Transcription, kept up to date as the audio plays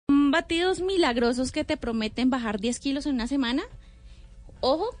son batidos milagrosos que te prometen bajar 10 kilos en una semana,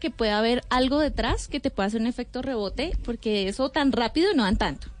 ojo que puede haber algo detrás que te pueda hacer un efecto rebote, porque eso tan rápido no dan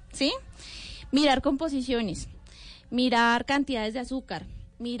tanto, ¿sí? Mirar composiciones, mirar cantidades de azúcar,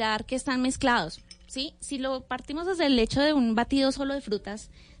 mirar que están mezclados, ¿sí? Si lo partimos desde el hecho de un batido solo de frutas,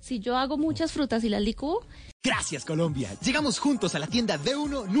 si yo hago muchas frutas y las licúo... Gracias, Colombia. Llegamos juntos a la tienda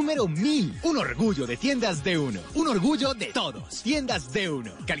D1 número 1000. Un orgullo de tiendas D1. Un orgullo de todos. Tiendas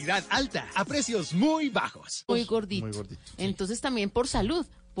D1. Calidad alta a precios muy bajos. Muy gordito. Muy gordito, sí. Entonces también por salud.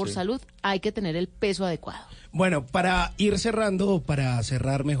 Por salud hay que tener el peso adecuado. Bueno, para ir cerrando, para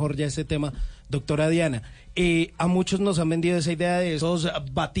cerrar mejor ya este tema, doctora Diana, a muchos nos han vendido esa idea de esos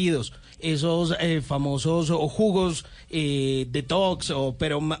batidos, esos famosos jugos detox,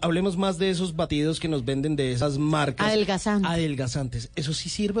 pero hablemos más de esos batidos que nos venden de esas marcas. Adelgazantes. ¿Eso sí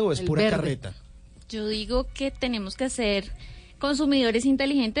sirve o es pura carreta? Yo digo que tenemos que ser consumidores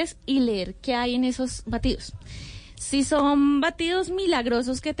inteligentes y leer qué hay en esos batidos. Si son batidos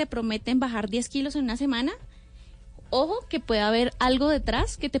milagrosos que te prometen bajar 10 kilos en una semana, ojo que puede haber algo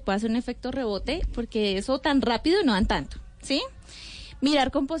detrás que te pueda hacer un efecto rebote, porque eso tan rápido no dan tanto, ¿sí?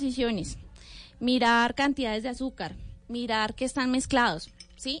 Mirar composiciones, mirar cantidades de azúcar, mirar que están mezclados,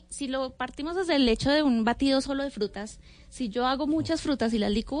 ¿sí? Si lo partimos desde el hecho de un batido solo de frutas, si yo hago muchas frutas y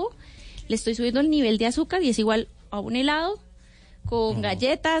las licúo, le estoy subiendo el nivel de azúcar y es igual a un helado con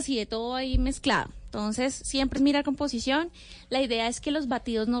galletas y de todo ahí mezclado. Entonces, siempre es mirar composición. La idea es que los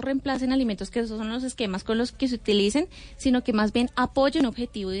batidos no reemplacen alimentos, que esos son los esquemas con los que se utilicen, sino que más bien apoyen un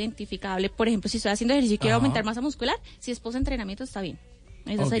objetivo identificable. Por ejemplo, si estoy haciendo ejercicio y quiero aumentar masa muscular, si es post-entrenamiento está bien.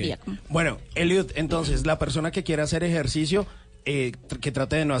 Eso sería como... Bueno, Eliud, entonces, la persona que quiera hacer ejercicio, que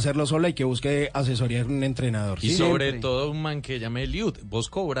trate de no hacerlo sola y que busque asesoría de un entrenador. Y sobre todo un man que llame Eliud.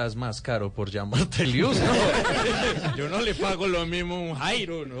 Vos cobras más caro por llamarte Eliud, ¿no? Yo no le pago lo mismo a un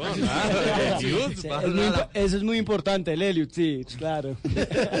Jairo, ¿no? Nada, Eliud, eso es muy importante, el Eliud, sí, claro.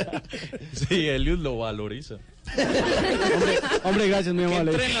 Sí, Eliud lo valoriza. Hombre, gracias, mi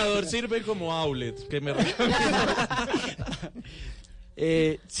amable. ¿Qué entrenador sirve como outlet? Que me...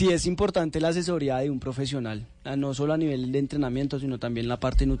 Sí, es importante la asesoría de un profesional, no solo a nivel de entrenamiento, sino también la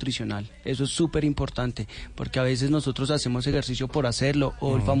parte nutricional. Eso es súper importante, porque a veces nosotros hacemos ejercicio por hacerlo,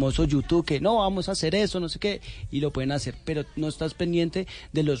 o el famoso YouTube que no, vamos a hacer eso, no sé qué, y lo pueden hacer, pero no estás pendiente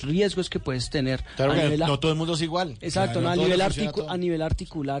de los riesgos que puedes tener. Claro que no todo el mundo es igual. Exacto, claro, a nivel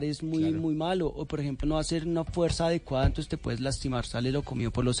articular es muy muy malo, o por ejemplo no hacer una fuerza adecuada, entonces te puedes lastimar, sale lo comido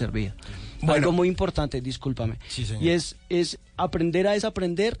por lo servido. Bueno. Algo muy importante, discúlpame, sí, y es aprender a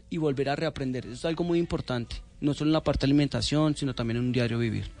desaprender y volver a reaprender. Eso es algo muy importante, no solo en la parte de alimentación, sino también en un diario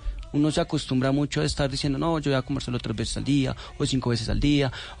vivir. Uno se acostumbra mucho a estar diciendo, no, yo voy a comer solo 3 veces al día, o 5 veces al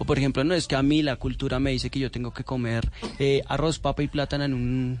día, o por ejemplo, no, es que a mí la cultura me dice que yo tengo que comer arroz, papa y plátano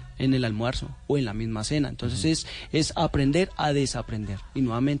en el almuerzo, o en la misma cena. Entonces es aprender a desaprender, y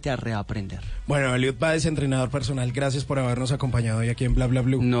nuevamente a reaprender. Bueno, Eliud Páez, entrenador personal, gracias por habernos acompañado hoy aquí en Bla Bla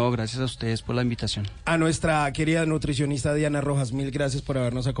Blue. No, gracias a ustedes por la invitación. A nuestra querida nutricionista Diana Rojas, mil gracias por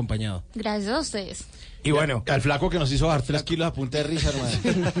habernos acompañado. Gracias a ustedes. Y bueno, al flaco que nos hizo bajar 3 kilos a punta de risa, hermano.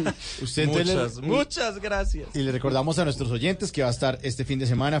 Muchas gracias. Y le recordamos a nuestros oyentes que va a estar este fin de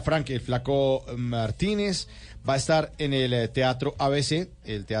semana Frank, el flaco Martínez, va a estar en el Teatro ABC,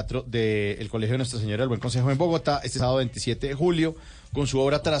 el teatro del Colegio de Nuestra Señora del Buen Consejo en Bogotá, este sábado 27 de julio, con su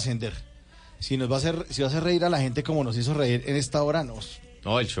obra Trascender. Si va a hacer reír a la gente como nos hizo reír en esta hora, nos...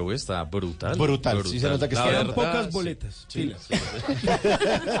 No, el show está brutal. Brutal. Sí se nota que quedan pocas boletas. Sí.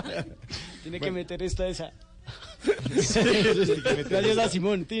 Tiene que meter esa. Gracias a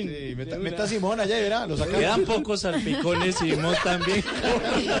Simón, Tim. Sí, meta a Simón allá y verá, lo sacamos. Quedan pocos salpicones, Simón también.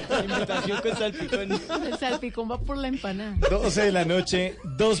 Invitación con salpicón. El salpicón va por la empanada. 12 de la noche,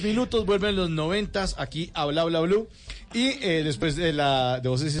 2 minutos, vuelven los 90s aquí a Bla Bla Blue. Y después de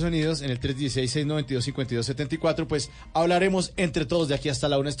Voces y Sonidos, en el 316-692-5274, pues hablaremos entre todos de aquí hasta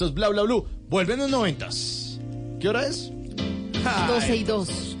la 1. Esto es Bla Bla Blue. Vuelven los 90s. ¿Qué hora es? 12:02.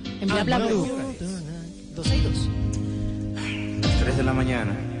 En Bla Bla Blue. 12:02. 3 de la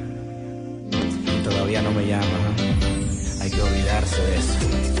mañana. Todavía no me llama. Hay que olvidarse de eso.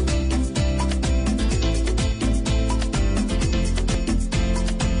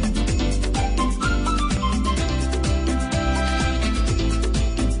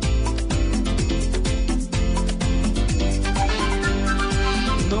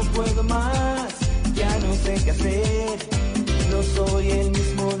 No puedo más, ya no sé qué hacer. No soy el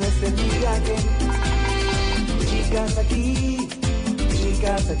mismo desde el día que... Chicas aquí,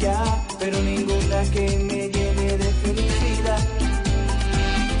 chicas allá, pero ninguna que me llene de felicidad.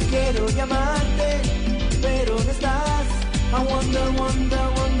 Quiero llamarte, pero no estás. I wonder, wonder,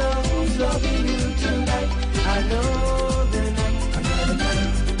 wonder.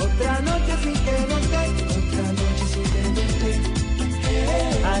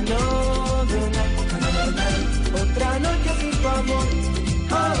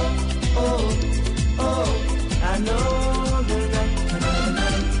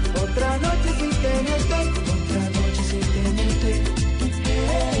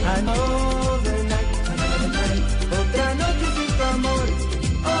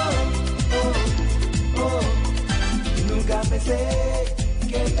 pensé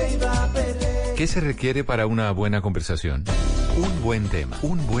que te iba a perder. ¿Qué se requiere para una buena conversación? Un buen tema,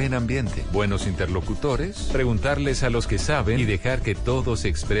 un buen ambiente, buenos interlocutores, preguntarles a los que saben y dejar que todos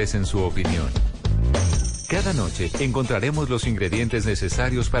expresen su opinión. Cada noche encontraremos los ingredientes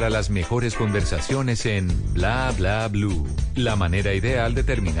necesarios para las mejores conversaciones en Bla Bla Blue. La manera ideal de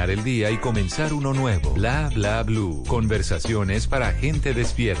terminar el día y comenzar uno nuevo. Bla Bla Blue. Conversaciones para gente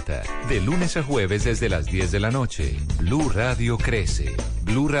despierta. De lunes a jueves desde las 10 de la noche. Blue Radio crece.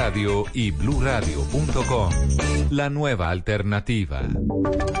 Blue Radio y bluradio.com. La nueva alternativa.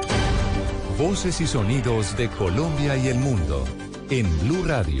 Voces y sonidos de Colombia y el mundo. En Blue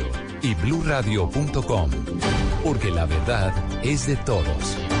Radio y bluradio.com, porque la verdad es de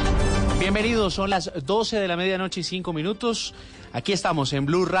todos. Bienvenidos, son las 12 de la medianoche y 5 minutos. Aquí estamos en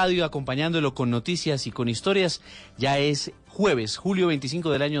Blue Radio acompañándolo con noticias y con historias. Ya es jueves, julio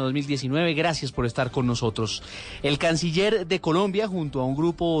 25 del año 2019. Gracias por estar con nosotros. El canciller de Colombia, junto a un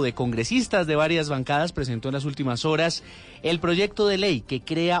grupo de congresistas de varias bancadas, presentó en las últimas horas el proyecto de ley que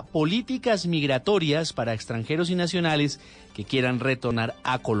crea políticas migratorias para extranjeros y nacionales que quieran retornar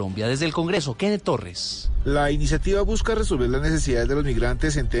a Colombia. Desde el Congreso, Kenneth Torres. La iniciativa busca resolver las necesidades de los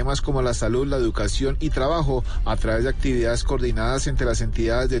migrantes en temas como la salud, la educación y trabajo a través de actividades coordinadas entre las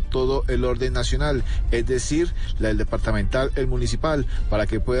entidades de todo el orden nacional, es decir, la del departamental, el municipal, para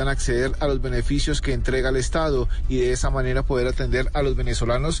que puedan acceder a los beneficios que entrega el Estado y de esa manera poder atender a los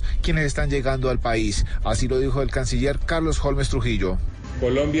venezolanos quienes están llegando al país. Así lo dijo el canciller Carlos Holmes Trujillo.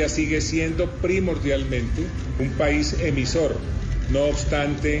 Colombia sigue siendo primordialmente un país emisor, no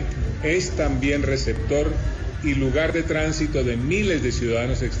obstante, es también receptor y lugar de tránsito de miles de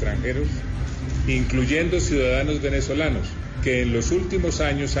ciudadanos extranjeros, incluyendo ciudadanos venezolanos, que en los últimos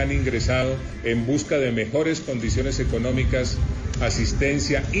años han ingresado en busca de mejores condiciones económicas,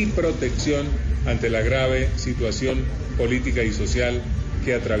 asistencia y protección ante la grave situación política y social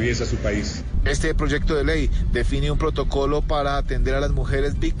que atraviesa su país. Este proyecto de ley define un protocolo para atender a las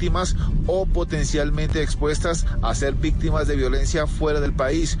mujeres víctimas o potencialmente expuestas a ser víctimas de violencia fuera del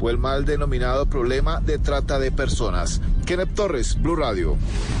país o el mal denominado problema de trata de personas. Kenneth Torres, Blue Radio.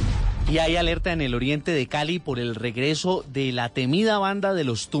 Y hay alerta en el oriente de Cali por el regreso de la temida banda de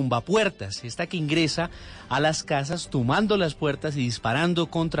los tumbapuertas, esta que ingresa a las casas tumbando las puertas y disparando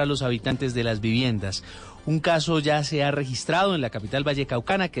contra los habitantes de las viviendas. Un caso ya se ha registrado en la capital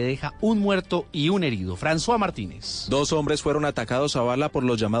vallecaucana que deja un muerto y un herido. François Martínez. 2 hombres fueron atacados a bala por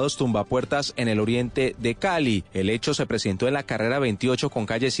los llamados tumbapuertas en el oriente de Cali. El hecho se presentó en la carrera 28 con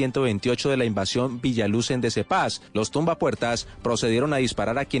calle 128 de la invasión Villaluz en Decepaz. Los tumbapuertas procedieron a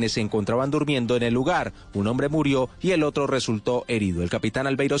disparar a quienes se encontraban durmiendo en el lugar. Un hombre murió y el otro resultó herido. El capitán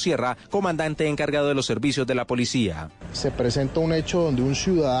Albeiro Sierra, comandante encargado de los servicios de la policía. Se presenta un hecho donde un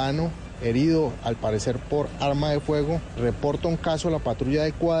ciudadano herido, al parecer por arma de fuego, reporta un caso a la patrulla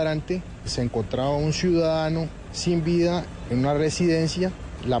de cuadrante. Se encontraba un ciudadano sin vida en una residencia.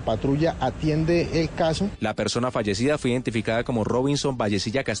 La patrulla atiende el caso. La persona fallecida fue identificada como Robinson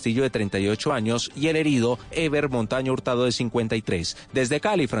Vallecilla Castillo, de 38 años, y el herido, Ever Montaño Hurtado, de 53. Desde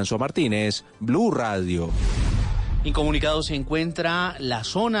Cali, François Martínez, Blue Radio. Incomunicado se encuentra la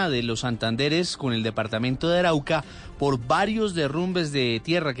zona de los Santanderes con el departamento de Arauca por varios derrumbes de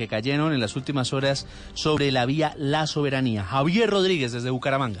tierra que cayeron en las últimas horas sobre la vía La Soberanía. Javier Rodríguez desde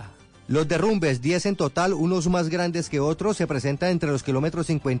Bucaramanga. Los derrumbes, 10 en total, unos más grandes que otros, se presentan entre los kilómetros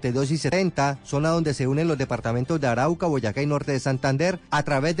 52 y 70, zona donde se unen los departamentos de Arauca, Boyacá y Norte de Santander, a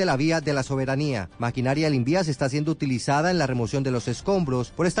través de la vía de La Soberanía. Maquinaria del Invías está siendo utilizada en la remoción de los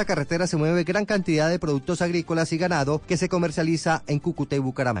escombros. Por esta carretera se mueve gran cantidad de productos agrícolas y ganado que se comercializa en Cúcuta y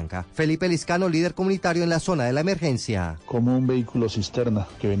Bucaramanga. Felipe Liscano, líder comunitario en la zona de la emergencia. Como un vehículo cisterna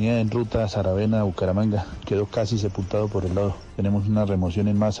que venía en ruta Saravena-Bucaramanga quedó casi sepultado por el lado. Tenemos una remoción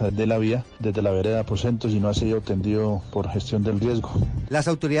en masa de la vía desde la vereda Aposentos y no ha sido atendido por gestión del riesgo. Las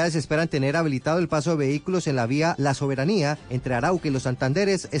autoridades esperan tener habilitado el paso de vehículos en la vía La Soberanía entre Arauca y los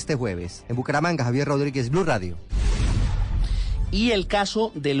Santanderes este jueves. En Bucaramanga, Javier Rodríguez, Blue Radio. Y el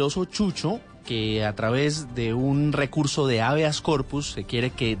caso del oso Chucho, que a través de un recurso de habeas corpus se quiere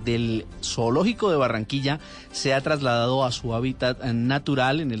que del zoológico de Barranquilla sea trasladado a su hábitat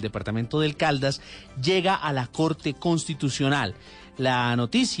natural en el departamento del Caldas, llega a la Corte Constitucional. La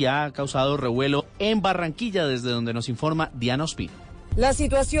noticia ha causado revuelo en Barranquilla, desde donde nos informa Diana Ospino. La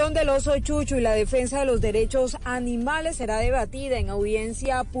situación del oso chucho y la defensa de los derechos animales será debatida en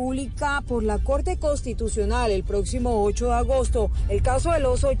audiencia pública por la Corte Constitucional el próximo 8 de agosto. El caso del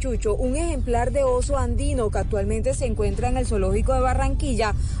oso chucho, un ejemplar de oso andino que actualmente se encuentra en el zoológico de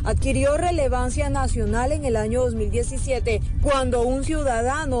Barranquilla, adquirió relevancia nacional en el año 2017, cuando un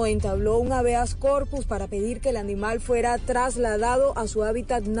ciudadano entabló un habeas corpus para pedir que el animal fuera trasladado a su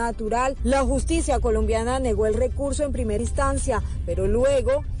hábitat natural. La justicia colombiana negó el recurso en primera instancia, pero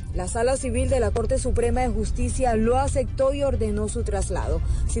luego la Sala Civil de la Corte Suprema de Justicia lo aceptó y ordenó su traslado.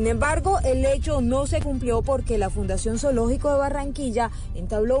 Sin embargo, el hecho no se cumplió porque la Fundación Zoológico de Barranquilla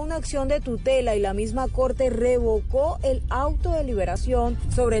entabló una acción de tutela y la misma Corte revocó el auto de liberación.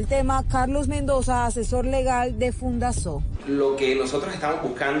 Sobre el tema, Carlos Mendoza, asesor legal de Fundazó. Lo que nosotros estamos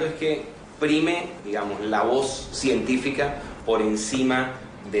buscando es que prime, digamos, la voz científica por encima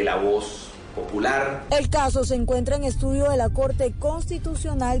de la voz popular. El caso se encuentra en estudio de la Corte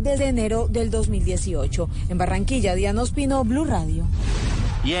Constitucional desde enero del 2018. En Barranquilla, Diana Ospino, Blue Radio.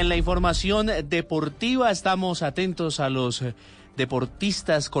 Y en la información deportiva estamos atentos a los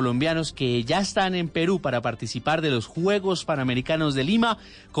deportistas colombianos que ya están en Perú para participar de los Juegos Panamericanos de Lima.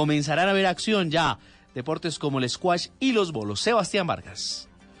 Comenzarán a ver acción ya deportes como el squash y los bolos. Sebastián Vargas.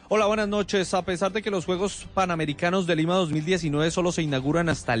 Hola, buenas noches. A pesar de que los Juegos Panamericanos de Lima 2019 solo se inauguran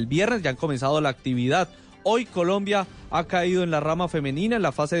hasta el viernes, ya han comenzado la actividad. Hoy Colombia ha caído en la rama femenina en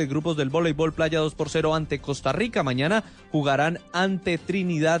la fase de grupos del voleibol playa 2-0 ante Costa Rica. Mañana jugarán ante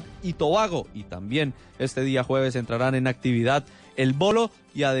Trinidad y Tobago. Y también este día jueves entrarán en actividad el bolo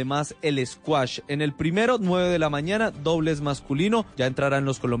y además el squash. En el primero, 9 de la mañana, dobles masculino. Ya entrarán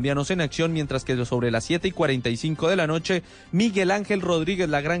los colombianos en acción, mientras que sobre las 7:45 de la noche, Miguel Ángel Rodríguez,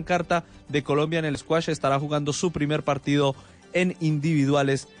 la gran carta de Colombia en el squash, estará jugando su primer partido en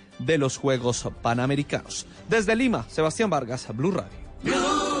individuales de los Juegos Panamericanos. Desde Lima, Sebastián Vargas, Blue Radio. Blue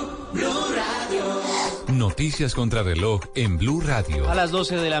Radio. Noticias contra reloj en Blue Radio. A las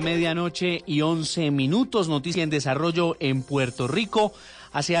 12 de la medianoche y 11 minutos, noticia en desarrollo en Puerto Rico.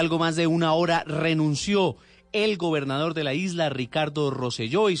 Hace algo más de una hora renunció el gobernador de la isla, Ricardo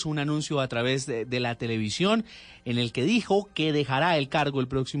Rosselló. Hizo un anuncio a través de la televisión en el que dijo que dejará el cargo el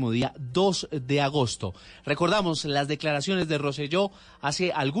próximo día 2 de agosto. Recordamos las declaraciones de Rosselló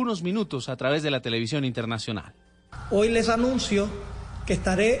hace algunos minutos a través de la televisión internacional. Hoy les anuncio que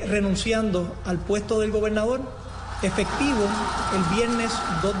estaré renunciando al puesto del gobernador efectivo el viernes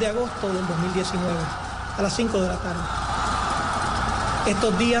 2 de agosto del 2019 a las 5 de la tarde.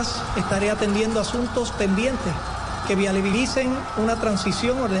 Estos días estaré atendiendo asuntos pendientes que viabilicen una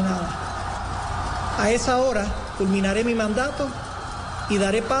transición ordenada. A esa hora culminaré mi mandato y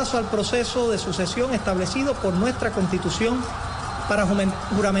daré paso al proceso de sucesión establecido por nuestra Constitución para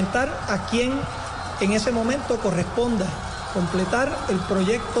juramentar a quien en ese momento corresponda completar el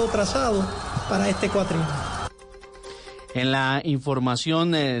proyecto trazado para este cuatrienio. En la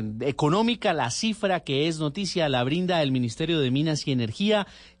información económica, la cifra que es noticia la brinda el Ministerio de Minas y Energía,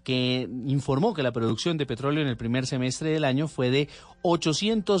 que informó que la producción de petróleo en el primer semestre del año fue de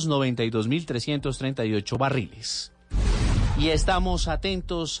 892.338 barriles. Y estamos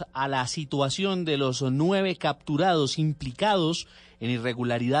atentos a la situación de los 9 capturados implicados en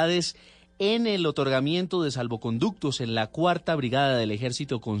irregularidades en el otorgamiento de salvoconductos en la 4ª Brigada del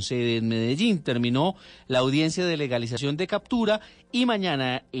Ejército con sede en Medellín. Terminó la audiencia de legalización de captura y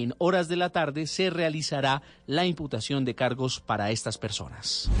mañana en horas de la tarde se realizará la imputación de cargos para estas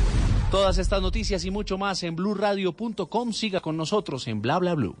personas. Todas estas noticias y mucho más en bluradio.com. Siga con nosotros en Bla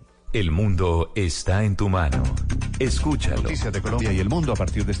Bla Blue. El mundo está en tu mano. Escúchalo. Noticias de Colombia y el mundo a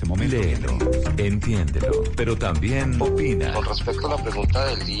partir de este momento. Léelo, entiéndelo, pero también opina. Con respecto a la pregunta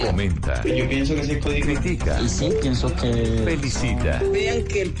del día. Comenta. Yo pienso que sí puede critica. Y sí, pienso que... Felicita. Vean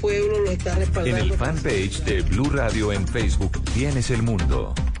que el pueblo lo está respaldando. En el fanpage de Blue Radio en Facebook tienes el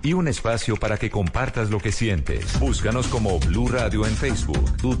mundo y un espacio para que compartas lo que sientes. Búscanos como Blue Radio en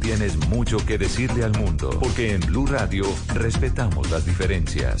Facebook. Tú tienes mucho que decirle al mundo, porque en Blue Radio respetamos las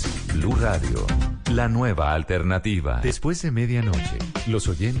diferencias. Blue Radio, la nueva alternativa. Después de medianoche, los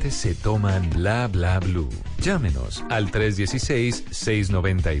oyentes se toman Bla Bla Blue. Llámenos al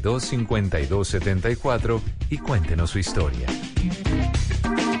 316-692-5274 y cuéntenos su historia.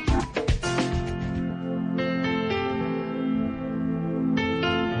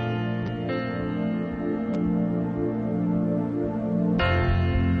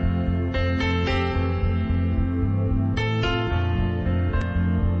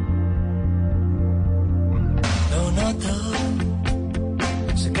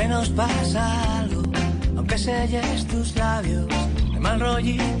 Pasa algo, aunque selles tus labios, el mal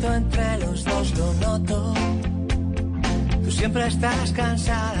rollito entre los dos lo noto. Tus siempre estás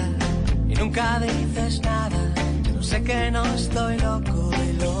cansada y nunca dices nada. Yo sé que no estoy loco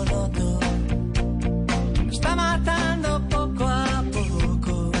y lo noto. Me está matando poco a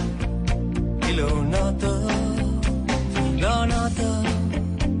poco y lo noto, lo noto.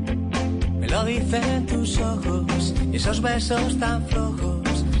 Me lo dicen tus ojos y esos besos tan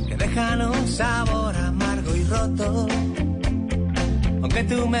flojos que dejan un sabor amargo y roto. Aunque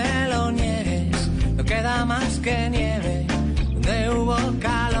tú me lo niegues, no queda más que nieve donde hubo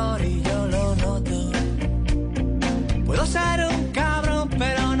calor y yo lo noto. Puedo ser un cabrón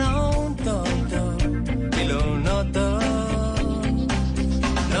pero no un tonto y lo noto.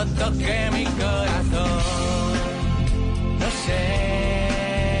 Noto que mi corazón no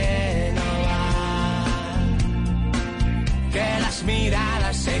sé, no va, que las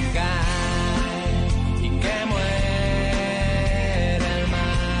miradas se caen y que muere el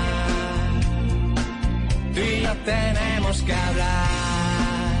mar. Tú y yo tenemos que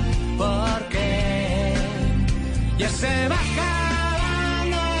hablar porque ya se va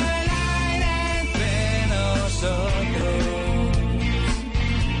acabando el aire entre nosotros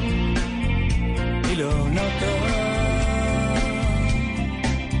y lo noto.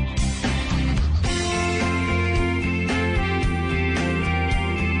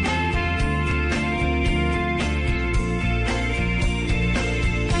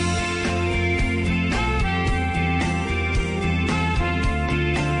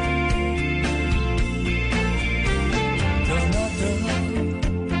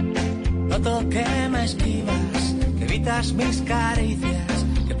 Noto que me esquivas, que evitas mis caricias,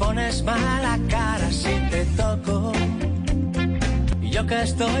 que pones mala cara si te toco. Y yo que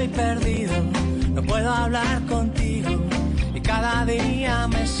estoy perdido, no puedo hablar contigo, y cada día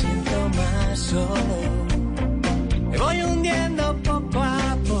me siento más solo. Me voy hundiendo poco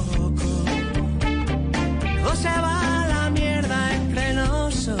a poco, todo se va a la mierda entre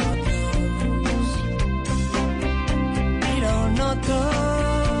nosotros. Y lo noto.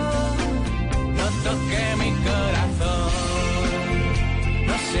 Noto que mi corazón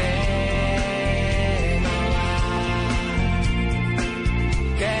no sé, no va,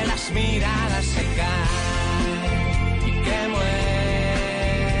 que las miradas se caen y que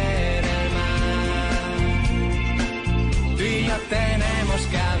muere el mar. Tú y yo tenemos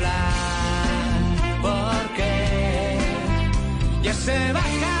que hablar porque ya se va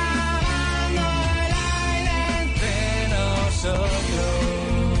acabando el aire entre nosotros.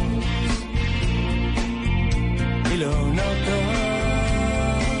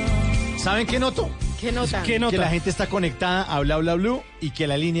 ¿Saben qué noto? ¿Qué nota? Que la gente está conectada a Bla Bla Blue y que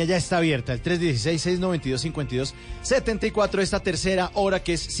la línea ya está abierta. El 316-692-5274, esta tercera hora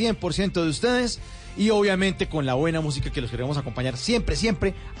que es 100% de ustedes. Y obviamente con la buena música que los queremos acompañar siempre,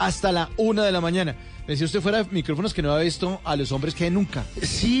 siempre, hasta la 1 de la mañana. Me decía usted fuera de micrófonos que no había visto a los hombres que nunca.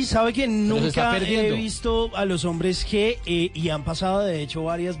 Sí, sabe que nunca he visto a los hombres que y han pasado de hecho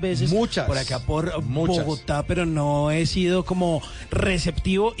varias veces por acá por Bogotá, pero no he sido como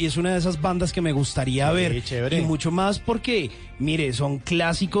receptivo y es una de esas bandas que me gustaría ver. Chévere. Y mucho más porque, mire, son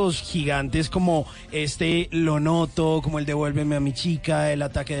clásicos gigantes como Lo Noto, como el Devuélveme a mi chica, El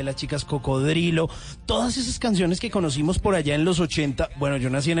Ataque de las Chicas Cocodrilo, todas esas canciones que conocimos por allá en los 80, bueno, yo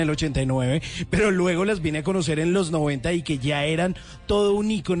nací en el 89, pero luego las vine a conocer en los 90 y que ya eran todo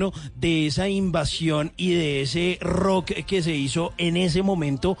un ícono de esa invasión y de ese rock que se hizo en ese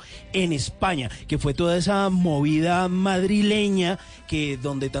momento en España, que fue toda esa movida madrileña que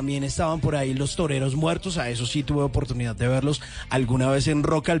donde también estaban por ahí los Toreros Muertos. A eso sí tuve oportunidad de verlos alguna vez en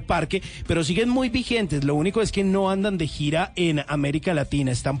Rock al Parque, pero siguen muy vigentes. Lo único es que no andan de gira en América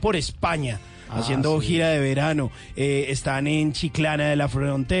Latina, están por España haciendo gira de verano. Están en Chiclana de la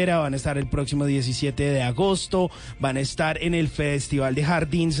Frontera, van a estar el próximo 17 de agosto, van a estar en el Festival de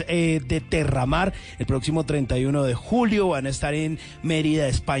Jardins de Terramar el próximo 31 de julio, van a estar en Mérida,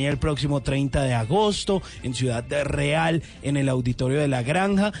 España el próximo 30 de agosto, en Ciudad Real, en el Auditorio de la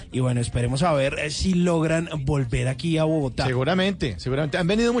Granja, y bueno, esperemos a ver si logran volver aquí a Bogotá. Seguramente. Han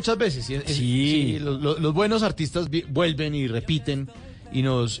venido muchas veces. Sí. Los buenos artistas vuelven y repiten. Y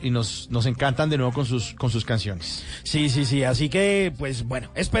nos encantan de nuevo con sus canciones. Sí, así que, pues bueno,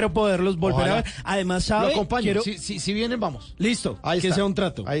 espero poderlos volver a ver. Además, ¿sabe? Lo acompaño, si vienen, vamos. Listo, ahí que está. sea un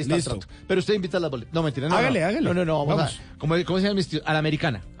trato. Ahí está Listo. el trato. Pero usted invita a las boletas. No, mentira, no. Hágale. No, vamos. ¿Cómo se llama mi estilo? A la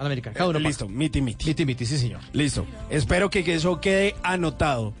americana. Cada uno listo, miti. Miti, sí, señor. Listo. Espero que eso quede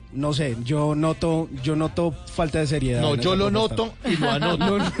anotado. No sé, yo noto falta de seriedad. No, yo lo noto y lo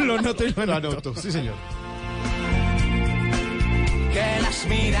anoto. Lo noto y lo anoto. Sí, señor. Que las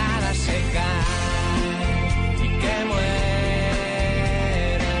miradas se caen y que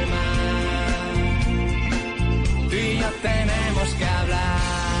muere el mar. Tú y yo tenemos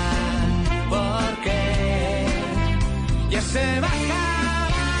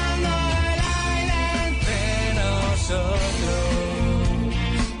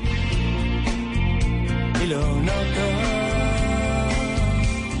lo noto.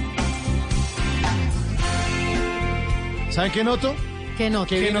 ¿Saben qué noto? ¿Qué noto?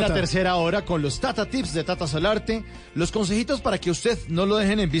 Que viene la tercera hora con los Tata Tips de Tata Solarte, los consejitos para que usted no lo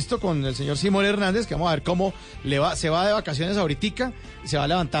dejen en visto con el señor Simón Hernández, que vamos a ver cómo se va de vacaciones ahoritica, se va a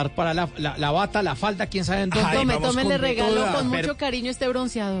levantar para la bata, la falda, quién sabe en dónde. Tome, le regalo con mucho cariño este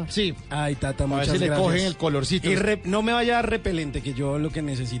bronceador. Sí. Ay, Tata, muchas gracias. A ver si le cogen el colorcito. Y no me vaya a dar repelente, que yo lo que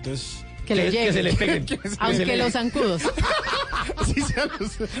necesito es... Que se le peguen. Aunque los zancudos. Así sean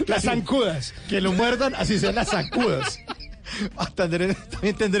las zancudas. Que lo muerdan, así sean las zancudas. También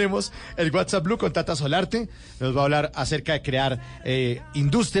tendremos el WhatsApp Blue con Tata Solarte. Nos va a hablar acerca de crear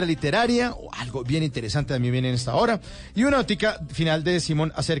industria literaria, o algo bien interesante también viene en esta hora. Y una notica final de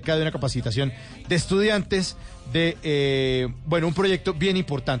Simón acerca de una capacitación de estudiantes de, un proyecto bien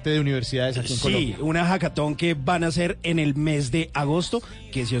importante de universidades aquí en Colombia. Sí, una hackathon que van a hacer en el mes de agosto,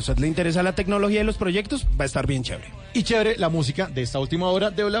 que si a usted le interesa la tecnología y los proyectos, va a estar bien chévere. chévere la música de esta última hora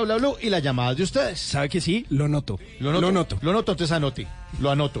de Bla Bla Blue y las llamadas de ustedes. ¿Sabe que sí? Lo noto, entonces anote.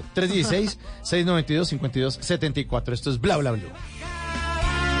 Lo anoto. 316-692-5274. Esto es Bla Bla Blue.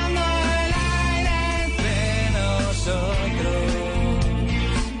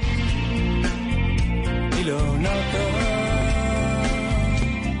 Y lo noto.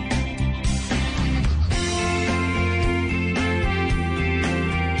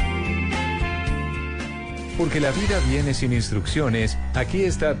 Porque la vida viene sin instrucciones, aquí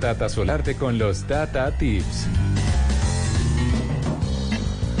está Tata Solarte con los Tata Tips.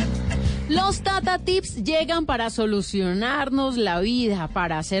 Los Tata Tips llegan para solucionarnos la vida,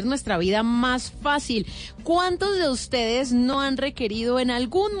 para hacer nuestra vida más fácil. ¿Cuántos de ustedes no han requerido en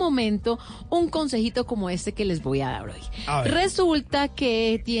algún momento un consejito como este que les voy a dar hoy? Resulta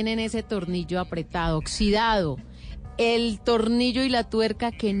que tienen ese tornillo apretado, oxidado, el tornillo y la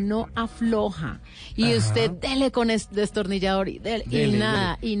tuerca que no afloja. Y usted dele con destornillador y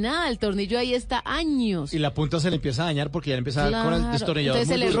nada, el tornillo ahí está años. Y la punta se le empieza a dañar porque ya empieza con el destornillador. Entonces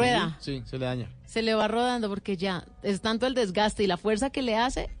se le rueda. Sí, se le daña. Se le va rodando porque ya es tanto el desgaste y la fuerza que le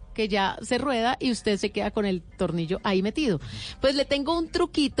hace que ya se rueda y usted se queda con el tornillo ahí metido. Pues le tengo un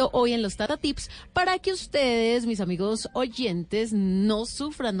truquito hoy en los Tata Tips para que ustedes, mis amigos oyentes, no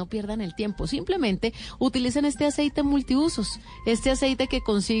sufran, no pierdan el tiempo. Simplemente utilicen este aceite multiusos, este aceite que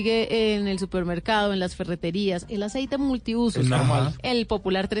consigue en el supermercado, en las ferreterías, el aceite multiusos. El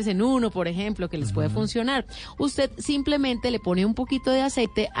popular 3 en 1, por ejemplo, que les puede funcionar. Usted simplemente le pone un poquito de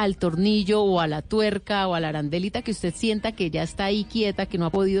aceite al tornillo o a la tuerca o a la arandelita que usted sienta que ya está ahí quieta, que no ha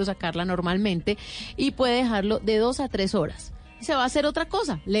podido sacarla normalmente, y puede dejarlo de 2 a 3 horas. Se va a hacer otra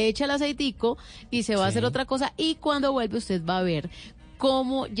cosa, le echa el aceitico y se va a hacer otra cosa, y cuando vuelve usted va a ver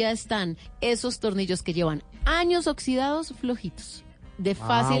cómo ya están esos tornillos que llevan años oxidados flojitos, de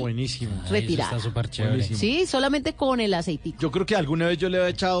fácil retirada. Está súper chévere. Sí, solamente con el aceitico. Yo creo que alguna vez yo le he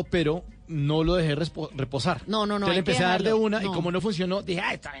echado, pero no lo dejé reposar. No. Entonces le empecé a dar de una y como no funcionó, dije,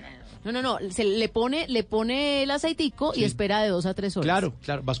 está bien. No, se le pone el aceitico y espera de 2 a 3 horas.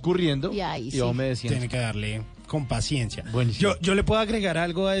 Claro, va escurriendo y va humedeciendo. Tiene que darle con paciencia. Buenísimo. ¿Yo le puedo agregar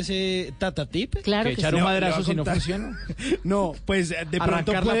algo a ese Tata Tip? Claro que echar un madrazo si no funciona. No, pues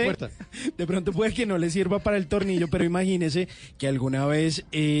de pronto puede que no le sirva para el tornillo, pero imagínese que alguna vez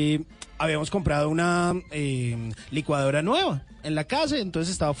habíamos comprado una licuadora nueva en la casa,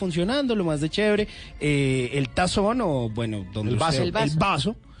 entonces estaba funcionando lo más de chévere. El tazón donde el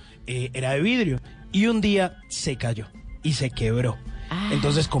vaso era de vidrio y un día se cayó y se quebró.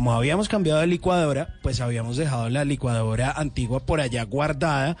 Entonces, como habíamos cambiado de licuadora, pues habíamos dejado la licuadora antigua por allá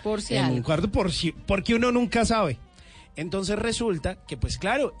guardada un cuarto porque uno nunca sabe. Entonces resulta que, pues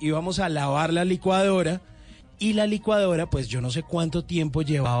claro, íbamos a lavar la licuadora y la licuadora, pues yo no sé cuánto tiempo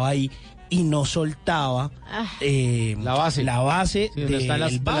llevaba ahí y no soltaba la base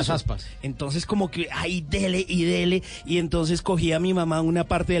de las aspas. Entonces como que ahí dele y entonces cogía a mi mamá una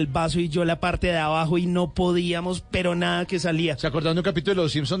parte del vaso y yo la parte de abajo y no podíamos, pero nada que salía. ¿Se acuerdan de un capítulo de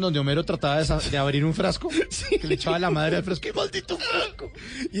Los Simpsons donde Homero trataba de abrir un frasco? Sí. Que le echaba la madre al frasco. ¡Qué maldito frasco!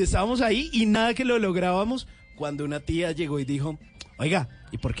 Y estábamos ahí y nada que lo lográbamos cuando una tía llegó y dijo, oiga,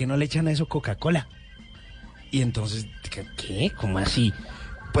 ¿y por qué no le echan a eso Coca-Cola? Y entonces, ¿qué? ¿Cómo así?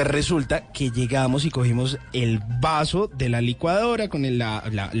 Pues resulta que llegamos y cogimos el vaso de la licuadora con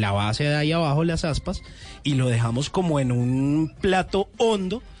la base de ahí abajo, las aspas, y lo dejamos como en un plato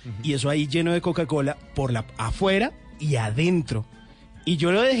hondo, y eso ahí lleno de Coca-Cola por afuera y adentro. Y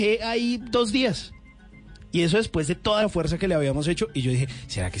yo lo dejé ahí 2 días. Y eso después de toda la fuerza que le habíamos hecho. Y yo dije,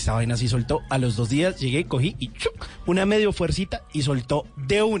 ¿será que esta vaina sí soltó? A los 2 días llegué, cogí y una medio fuercita y soltó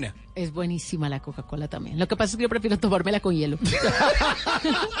de una. Es buenísima la Coca-Cola también. Lo que pasa es que yo prefiero tomármela con hielo.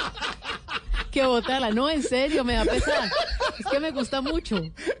 Que bótala. No, en serio, me da pesar. Es que me gusta mucho.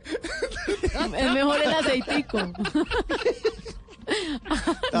 Es mejor el aceitico.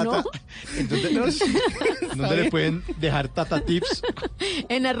 Tata, ¿No? entonces, ¿dónde le pueden dejar Tata Tips?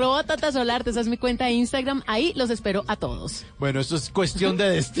 En @TataSolarte, esa es mi cuenta de Instagram. Ahí los espero a todos. Bueno, esto es cuestión de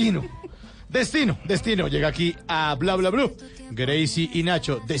destino. Destino. Llega aquí a Bla Bla Blue. Gracie y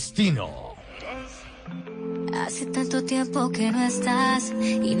Nacho, Destino. Hace tanto tiempo que no estás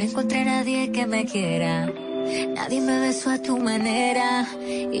y no encontré a nadie que me quiera. Nadie me besó a tu manera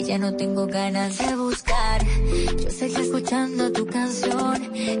y ya no tengo ganas de buscar. Yo seguí escuchando tu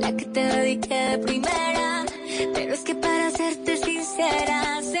canción, la que te dediqué de primera. Pero es que para serte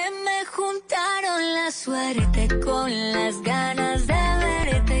sincera, se me juntaron la suerte con las ganas de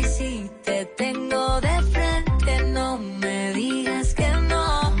verte. Y si te tengo de frente, no me digas que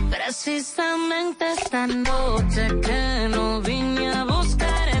no. Precisamente esta noche que no vine a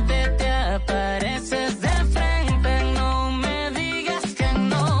buscarte, te apareces de frente, no me digas que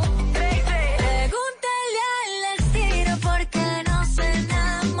no. Pregúntale al destino por qué no se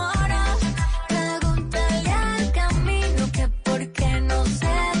enamoró. Pregúntale al camino que por qué no se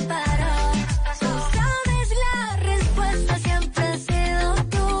paró. Tú sabes la respuesta, siempre ha sido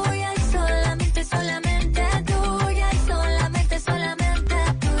tuya y solamente tuya y solamente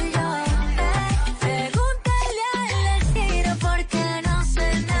tuya. Pregúntale al destino por qué no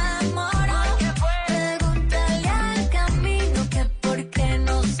se enamoró. Pregúntale al camino que por qué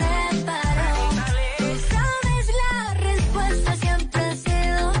no se paró. Tú sabes la respuesta, siempre ha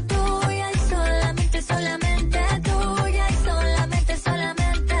sido tuya y solamente tuya y solamente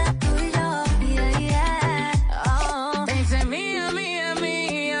tuya. Oh. Te hice mía,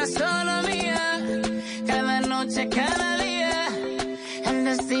 solo mía. Cada noche, cada día. El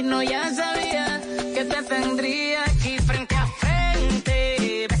destino ya sabía que te tendría aquí frente a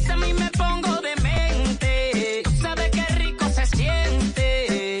frente. Bésame y me pongo demente. Tú sabes qué rico se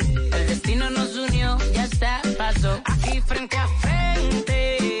siente. El destino nos unió, ya está, pasó aquí frente a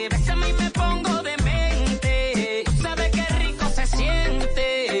frente. Bésame y me pongo demente. Tú sabes qué rico se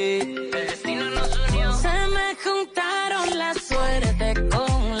siente. El destino nos unió. Se me juntaron la suerte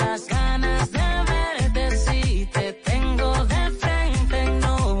con las ganas de verte. Si te tengo de frente,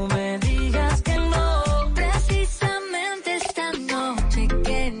 no me digas que no. Precisamente esta noche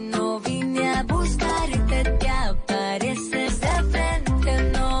que no vine a buscarte, te apareces de frente,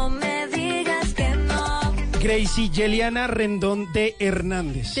 no me digas que no. Gracie Yeliana Rendón de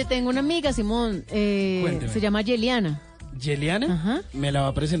Hernández. Te tengo una amiga, Simón. Cuénteme. Se llama Yeliana. ¿Yeliana? Ajá. ¿Me la va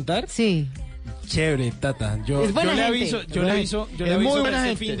a presentar? Sí. Chévere, Tata. Yo Es buena le gente. aviso, yo le aviso muy buena este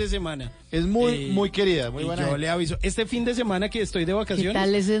gente. fin de semana. Es muy querida, muy y buena yo gente. le aviso, este fin de semana que estoy de vacaciones. ¿Qué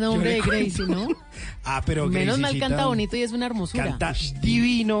tal ese nombre de yo le Gracie, no? pero Menos mal Graciecita canta bonito y es una hermosura. Canta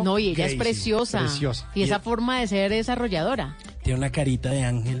divino. No, y ella Gracie, es preciosa. Preciosa. Y esa forma de ser desarrolladora. Tiene una carita de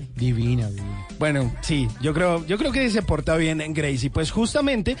ángel divina. Bueno, sí, yo creo que se porta bien en Gracie. Pues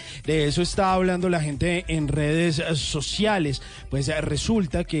justamente de eso está hablando la gente en redes sociales. Pues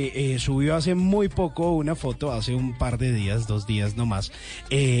resulta que subió hace muy poco una foto, hace un par de días, 2 días nomás,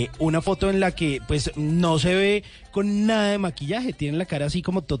 una foto en la que pues no se ve con nada de maquillaje, tiene la cara así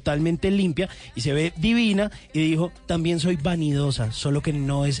como totalmente limpia y se ve divina, y dijo, también soy vanidosa, solo que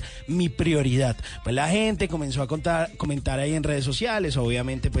no es mi prioridad. Pues la gente comenzó a comentar ahí en redes sociales,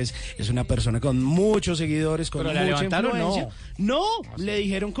 obviamente pues es una persona con muchos seguidores, con ¿Pero mucha la levantaron? influencia. No, le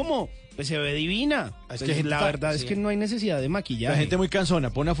dijeron como, pues se ve divina. Es Pues, que la verdad es que no hay necesidad de maquillaje. La gente muy cansona,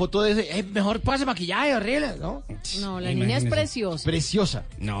 pone una foto de ese, mejor pase maquillaje, horrible, ¿no? No, la niña es preciosa. Preciosa.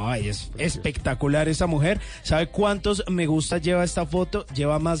 No, ella es espectacular esta mujer. ¿Sabe cuántos me gusta lleva esta foto?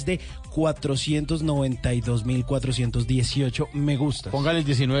 Lleva más de 492.418 me gusta. Póngale el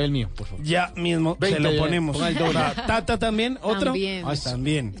 19 del mío, por favor. Ya mismo 20, se lo ponemos. ponga el doble. Tata también, otro. También.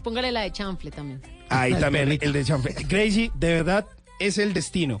 También. Póngale la de chanfle también. Ahí también el de chanfle. Gracie, de verdad, es el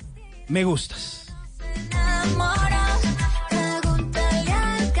destino. Me gustas. Pregúntale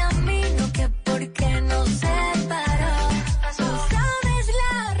al camino que por qué no se paró. Tú sabes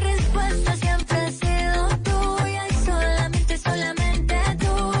la respuesta, siempre ha sido tuya y solamente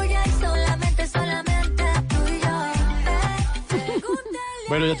tuya y solamente tuya.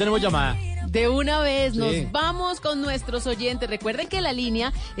 Bueno, ya tenemos llamada. De una vez nos Sí. vamos con nuestros oyentes. Recuerden que la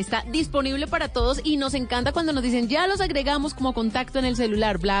línea está disponible para todos y nos encanta cuando nos dicen ya los agregamos como contacto en el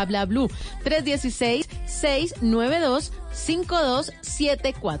celular. Bla bla blue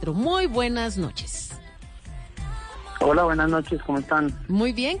 316-692-5274. Muy buenas noches. Hola, buenas noches, ¿cómo están?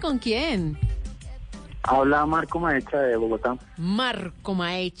 Muy bien, ¿con quién? Habla Marco Maecha de Bogotá. Marco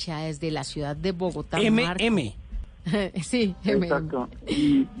Maecha, desde la ciudad de Bogotá. MM. Sí. Exacto.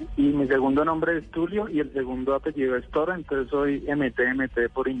 Y mi segundo nombre es Tulio y el segundo apellido es Toro, entonces soy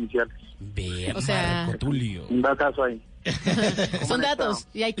MT por iniciales. Bien, o sea, Marco Tulio. Un datazo ahí. Son datos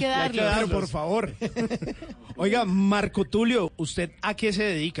y hay que darlos. Por favor. Oiga, Marco Tulio, ¿usted a qué se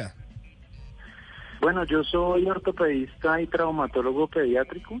dedica? Bueno, yo soy ortopedista y traumatólogo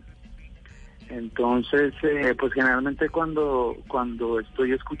pediátrico. Entonces, pues generalmente cuando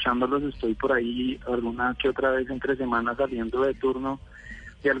estoy escuchándolos, estoy por ahí alguna que otra vez entre semanas saliendo de turno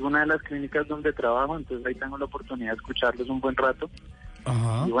de alguna de las clínicas donde trabajo, entonces ahí tengo la oportunidad de escucharlos un buen rato.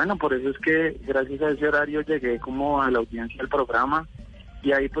 Ajá. Y bueno, por eso es que gracias a ese horario llegué como a la audiencia del programa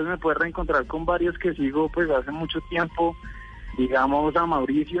y ahí pues me puedo reencontrar con varios que sigo pues hace mucho tiempo, digamos a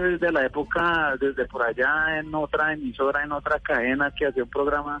Mauricio desde la época, desde por allá en otra emisora, en otra cadena que hacía un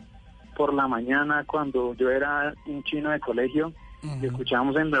programa por la mañana cuando yo era un chino de colegio, que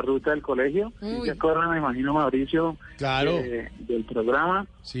escuchábamos en la ruta del colegio. ¿Sí se acuerdan? Me imagino, Mauricio, claro, del programa.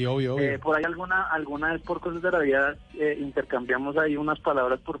 Sí, obvio. Por ahí alguna vez por cosas de la vida intercambiamos ahí unas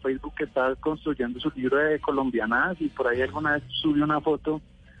palabras por Facebook que estaba construyendo su libro de colombianadas y por ahí alguna vez subió una foto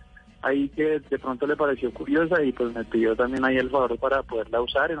ahí que de pronto le pareció curiosa y pues me pidió también ahí el favor para poderla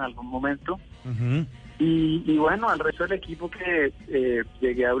usar en algún momento. Y bueno, al resto del equipo que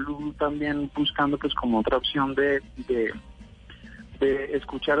llegué a Blue también buscando pues como otra opción de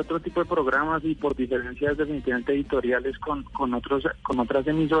escuchar otro tipo de programas y por diferencias definitivamente editoriales con otras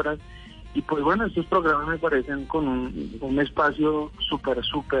emisoras. Y pues bueno, estos programas me parecen con un espacio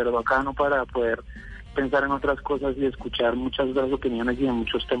súper bacano para poder pensar en otras cosas y escuchar muchas otras opiniones y de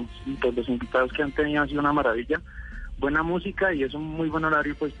muchos temas. Entonces los invitados que han tenido han sido una maravilla, buena música y es un muy buen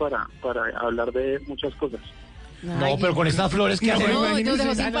horario pues para hablar de muchas cosas. No, pero con estas flores que hacen yo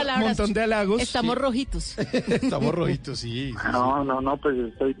dejo sin palabras. Un montón de halagos. Estamos rojitos. Estamos rojitos, sí. No, pues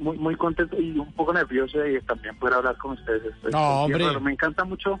estoy muy contento y un poco nervioso y también poder hablar con ustedes. Hombre. Pero me encanta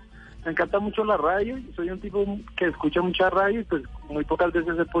mucho la radio, soy un tipo que escucha mucha radio y pues muy pocas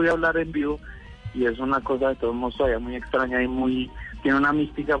veces he podido hablar en vivo y es una cosa de todos modos todavía muy extraña y tiene una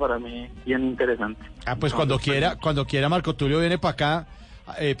mística para mí bien interesante. Pues cuando quiera Marco Tulio viene para acá.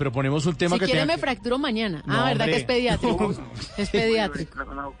 Proponemos un tema si que quiere me fracturo mañana. No, ¿Verdad hombre. que es pediátrico? Es pediátrico.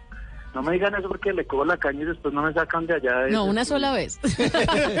 No me digan eso porque le cojo la caña y después no me sacan de allá. No, una sola vez.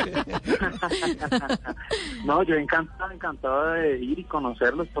 No, yo encantado de ir y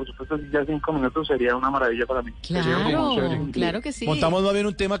conocerlos. Por supuesto, si ya 5 minutos sería una maravilla para mí. Claro que sí. Montamos más bien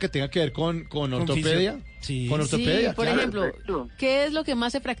un tema que tenga que ver con ortopedia. Sí. Con ortopedia. Sí, por ejemplo, ¿qué es lo que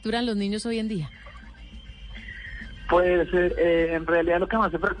más se fracturan los niños hoy en día? Pues en realidad lo que más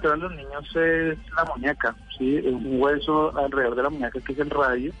se fracturan los niños es la muñeca, ¿sí? Un hueso alrededor de la muñeca que es el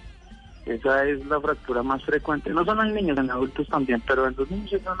radio. Esa es la fractura más frecuente, no solo en niños, en adultos también, pero en los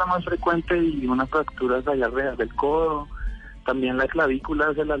niños esa es la más frecuente y unas fracturas allá alrededor del codo. También la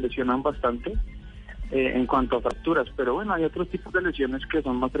clavícula se las lesionan bastante en cuanto a fracturas, pero bueno, hay otros tipos de lesiones que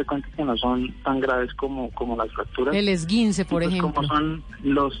son más frecuentes que no son tan graves como las fracturas. El esguince, por ejemplo. Como son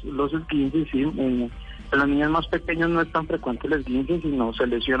los esguinces, sí. En los niños más pequeños no es tan frecuente el esguince, sino se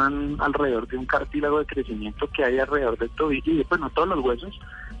lesionan alrededor de un cartílago de crecimiento que hay alrededor del tobillo, y pues no todos los huesos,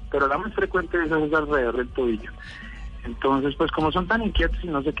 pero la más frecuente es alrededor del tobillo. Entonces, pues como son tan inquietos y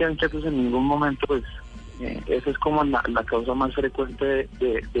no se quedan quietos en ningún momento, pues esa es como la causa más frecuente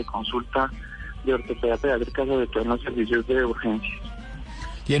de consulta de ortopedia pediátrica, sobre todo en los servicios de urgencias.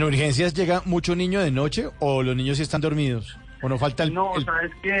 ¿Y en urgencias llega mucho niño de noche o los niños sí están dormidos? ¿O no falta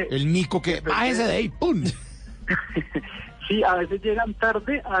el mico que bájese de ahí, ¡pum! Sí, a veces llegan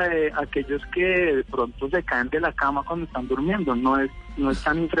tarde aquellos que de pronto se caen de la cama cuando están durmiendo. No es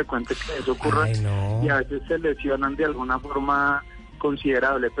tan infrecuente que eso ocurra. Y a veces se lesionan de alguna forma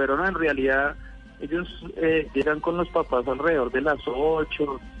considerable, pero no, en realidad ellos llegan con los papás alrededor de las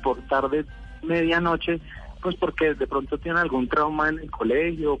 8, por tarde, medianoche, pues porque de pronto tienen algún trauma en el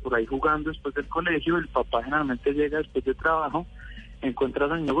colegio o por ahí jugando después del colegio. El papá generalmente llega después de trabajo, encuentra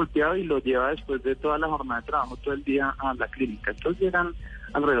al niño golpeado y lo lleva después de toda la jornada de trabajo, todo el día a la clínica. Entonces llegan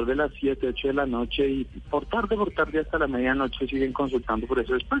alrededor de las 7, 8 de la noche y por tarde hasta la medianoche siguen consultando. Por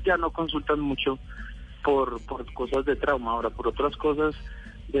eso después ya no consultan mucho por cosas de trauma. Ahora por otras cosas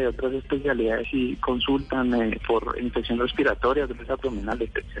de otras especialidades y consultan por infección respiratoria, dolores abdominales,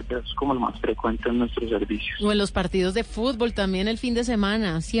 etcétera. Es como lo más frecuente en nuestros servicios. O en los partidos de fútbol también el fin de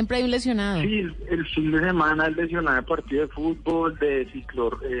semana, siempre hay un lesionado. Sí, el fin de semana el lesionado de partido de fútbol, de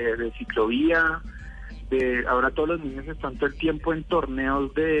ciclovía, ahora todos los niños están todo el tiempo en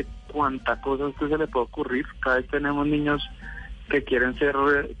torneos de cuánta cosa que se le puede ocurrir. Cada vez tenemos niños que quieren ser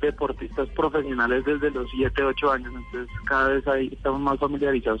deportistas profesionales desde los 7, 8 años, entonces cada vez ahí estamos más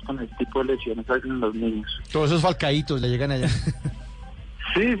familiarizados con este tipo de lesiones en los niños. Todos esos falcaditos le llegan allá.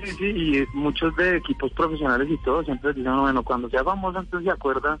 Sí, y muchos de equipos profesionales y todo siempre dicen, bueno, cuando sea famoso entonces se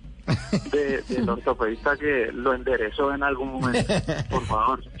acuerda del ortopedista que lo enderezó en algún momento. Por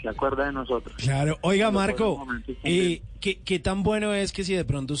favor, se acuerda de nosotros. Claro, oiga Marco, ¿qué tan bueno es que si de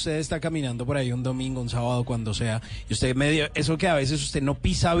pronto usted está caminando por ahí un domingo, un sábado, cuando sea, y usted eso que a veces usted no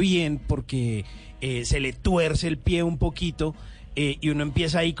pisa bien porque se le tuerce el pie un poquito, y uno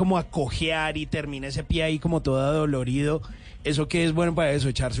empieza ahí como a cojear y termina ese pie ahí como todo adolorido? ¿Eso qué es bueno para eso?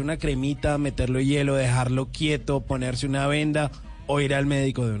 ¿Echarse una cremita, meterlo en hielo, dejarlo quieto, ponerse una venda o ir al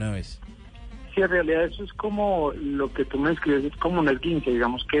médico de una vez? Sí, en realidad eso es como lo que tú me describes, es como un esguince,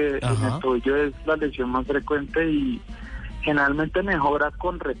 digamos que en el tobillo es la lesión más frecuente y generalmente mejora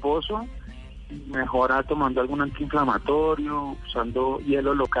con reposo, mejora tomando algún antiinflamatorio, usando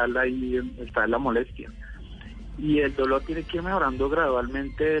hielo local, ahí está la molestia. Y el dolor tiene que ir mejorando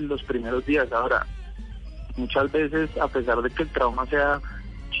gradualmente en los primeros días. Ahora, muchas veces, a pesar de que el trauma sea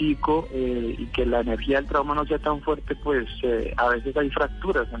chico y que la energía del trauma no sea tan fuerte, pues a veces hay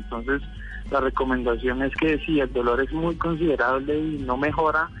fracturas. Entonces, la recomendación es que si el dolor es muy considerable y no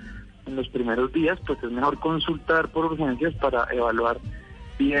mejora en los primeros días, pues es mejor consultar por urgencias para evaluar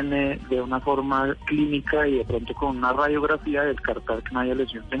bien de una forma clínica y de pronto con una radiografía descartar que no haya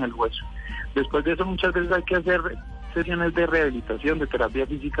lesiones en el hueso. Después de eso, muchas veces hay que hacer sesiones de rehabilitación, de terapia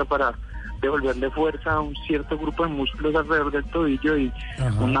física para devolverle fuerza a un cierto grupo de músculos alrededor del tobillo y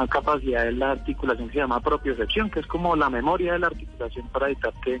una capacidad de la articulación que se llama propiocepción, que es como la memoria de la articulación para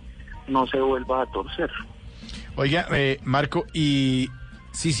evitar que no se vuelva a torcer. Oiga, Marco, ¿y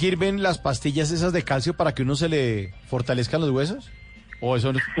si sirven las pastillas esas de calcio para que uno se le fortalezcan los huesos? ¿O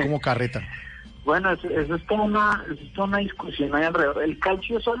eso es como carreta? Bueno, eso es toda una discusión ahí alrededor. El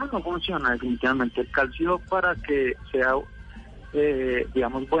calcio solo no funciona definitivamente. El calcio, para que sea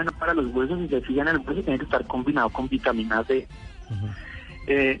digamos bueno para los huesos y se fija en el hueso, tiene que estar combinado con vitamina D.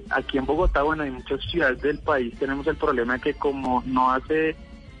 Aquí en Bogotá, bueno, en muchas ciudades del país tenemos el problema de que como no hace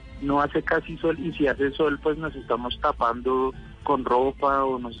casi sol, y si hace sol pues nos estamos tapando con ropa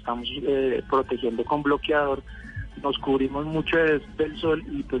o nos estamos protegiendo con bloqueador, nos cubrimos mucho del sol,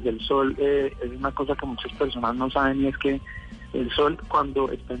 y pues el sol es una cosa que muchas personas no saben, y es que el sol, cuando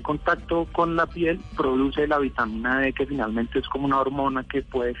está en contacto con la piel, produce la vitamina D, que finalmente es como una hormona que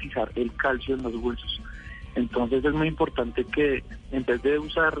puede fijar el calcio en los huesos. Entonces es muy importante que en vez de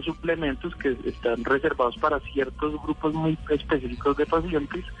usar suplementos que están reservados para ciertos grupos muy específicos de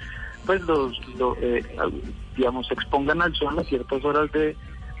pacientes, pues digamos, se expongan al sol a ciertas horas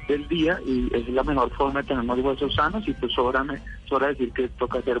del día, y es la mejor forma de tener unos huesos sanos. Y pues sobra decir que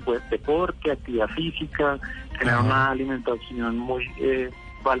toca hacer buen deporte, actividad física, tener una alimentación muy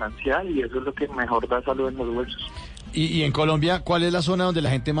balanceada, y eso es lo que mejor da salud en los huesos. Y en Colombia, ¿cuál es la zona donde la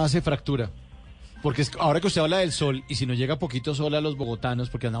gente más se fractura? Porque ahora que usted habla del sol, y si nos llega poquito sol a los bogotanos,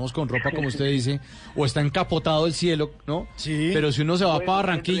 porque andamos con ropa, como usted dice, o está encapotado el cielo, ¿no? Sí. Pero si uno se va para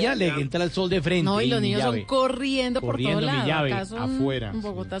Barranquilla, le entra el sol de frente. No, y los niños son corriendo por todos lados. Acá afuera. En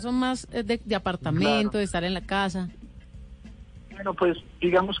Bogotá son más de apartamento, claro, de estar en la casa. Bueno, pues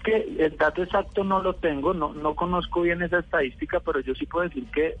digamos que el dato exacto no lo tengo, no conozco bien esa estadística, pero yo sí puedo decir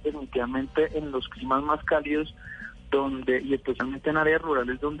que definitivamente en los climas más cálidos, y especialmente en áreas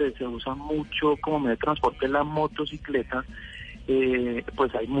rurales donde se usa mucho como medio de transporte la motocicleta,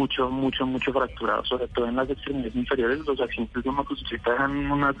 pues hay mucho fracturado, sobre todo en las extremidades inferiores. Los accidentes de motocicleta dan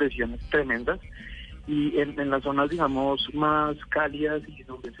unas lesiones tremendas, y en las zonas, digamos, más cálidas y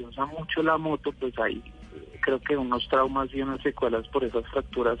donde se usa mucho la moto, pues hay creo que unos traumas y unas secuelas por esas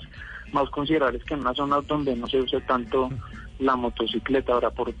fracturas más considerables que en una zona donde no se usa tanto la motocicleta.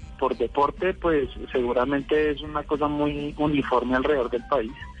 Ahora, por deporte, pues seguramente es una cosa muy uniforme alrededor del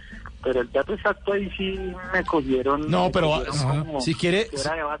país, pero el dato exacto ahí sí me cogieron. No, pero si quiere,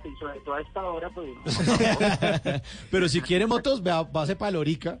 era debate, y sobre todo a esta hora, pues pero si quiere motos, pase para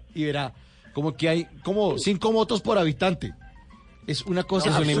Lorica y verá como que hay como 5 motos por habitante. Es una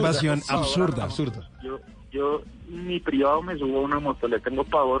cosa, es una invasión absurda. Yo ni privado me subo a una moto, le tengo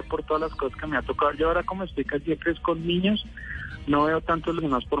pavor por todas las cosas que me ha tocado. Yo ahora, como estoy casi siempre con niños, no veo tantos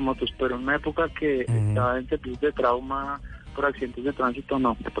lesionados por motos, pero en una época que estaba en servicios de trauma por accidentes de tránsito,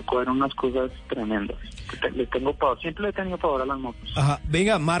 no, me tocó ver unas cosas tremendas. Le tengo pavor, siempre le he tenido pavor a las motos. Ajá.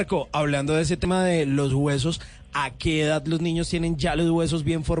 Venga, Marco, hablando de ese tema de los huesos, ¿a qué edad los niños tienen ya los huesos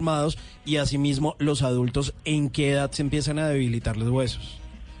bien formados? Y asimismo, los adultos, ¿en qué edad se empiezan a debilitar los huesos?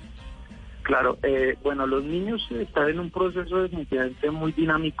 Claro, bueno, los niños están en un proceso definitivamente muy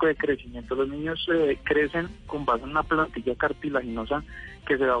dinámico de crecimiento. Los niños crecen con base en una plantilla cartilaginosa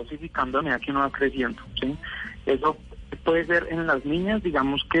que se va osificando a medida que uno va creciendo, ¿sí? Eso puede ser en las niñas,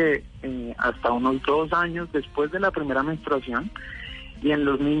 digamos que hasta unos 2 años después de la primera menstruación, y en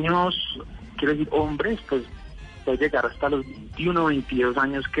los niños, quiero decir hombres, pues puede llegar hasta los 21 o 22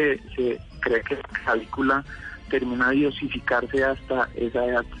 años que se cree que la clavícula termina de osificarse hasta esa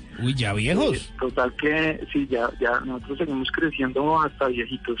edad. Uy, ya viejos. Total que sí, ya nosotros seguimos creciendo hasta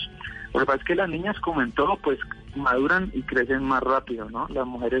viejitos. Lo que pasa es que las niñas, como en todo, pues maduran y crecen más rápido, ¿no? Las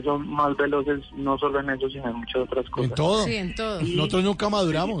mujeres son más veloces, no solo en eso, sino en muchas otras cosas. En todo. Sí, en todo. Nosotros nunca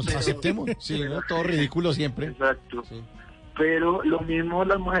maduramos, aceptemos. Sí, ¿no? Todo ridículo siempre. Exacto. Sí. Pero lo mismo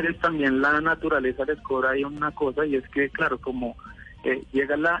las mujeres también, la naturaleza les cobra ahí una cosa, y es que, claro, como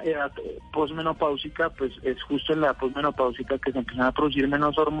llega la edad posmenopáusica, pues es justo en la edad posmenopáusica que se empiezan a producir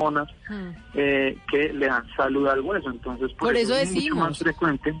menos hormonas que le dan salud al hueso. Entonces, por eso es mucho más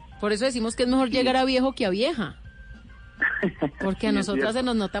frecuente. Por eso decimos que es mejor llegar a viejo que a vieja. Porque a nosotras se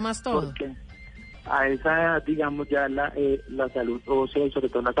nos nota más todo. Porque a esa edad, digamos, ya la salud ósea y sobre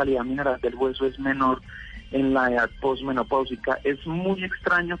todo la calidad mineral del hueso es menor en la edad posmenopáusica. Es muy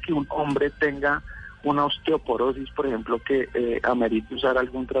extraño que un hombre tenga una osteoporosis, por ejemplo, que amerite usar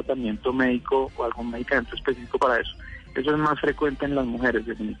algún tratamiento médico o algún medicamento específico para eso. Eso es más frecuente en las mujeres,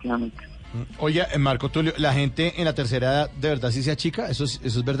 definitivamente. Oye, Marco Tulio, ¿la gente en la tercera edad de verdad sí se achica? ¿Eso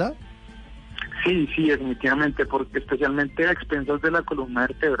es verdad? Sí, definitivamente, porque especialmente a expensas de la columna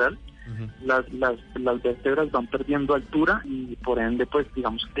vertebral, las vértebras van perdiendo altura y por ende, pues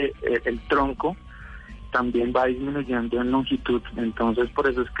digamos que el tronco también va disminuyendo en longitud. Entonces, por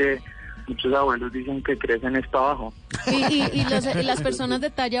eso es que muchos abuelos dicen que crecen esto abajo. ¿Y las personas de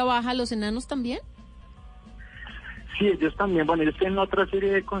talla baja, los enanos también? Sí, ellos también, bueno, ellos tienen otra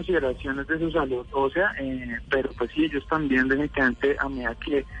serie de consideraciones de su salud ósea, pero pues sí, ellos también definitivamente a medida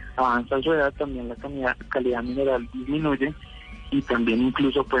que avanza su edad, también la calidad mineral disminuye y también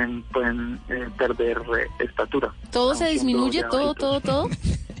incluso pueden perder estatura. ¿Todo se disminuye? ¿Todo? Todo.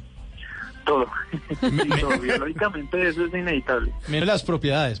 Biológicamente eso es inevitable. Menos las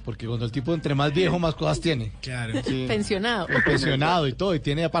propiedades, porque cuando el tipo entre más viejo, más cosas tiene. Claro. Sí. Pensionado Y todo, y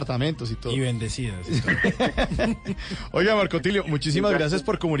tiene apartamentos y todo. Y bendecidas. Y todo. Oiga, Marco Tulio, muchísimas gracias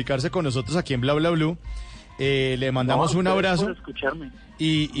por comunicarse con nosotros aquí en Bla Bla Blue. Le mandamos un abrazo. Por escucharme.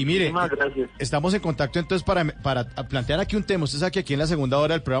 Y mire, estamos en contacto entonces para plantear aquí un tema. Usted sabe que aquí en la segunda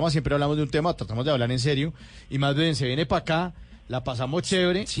hora del programa siempre hablamos de un tema, tratamos de hablar en serio, y más bien se viene para acá, la pasamos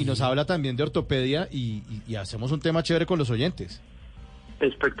chévere, y nos habla también de ortopedia y hacemos un tema chévere con los oyentes.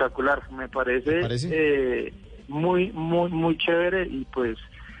 Espectacular, me parece muy, muy, muy chévere, y pues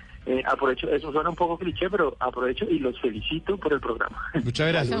aprovecho, eso suena un poco cliché, pero aprovecho y los felicito por el programa. Muchas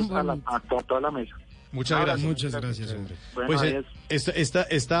gracias. A toda la mesa. Muchas gracias, hombre. Bueno,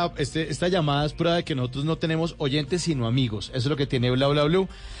 pues esta llamada es prueba de que nosotros no tenemos oyentes sino amigos. Eso es lo que tiene Bla Bla Blue.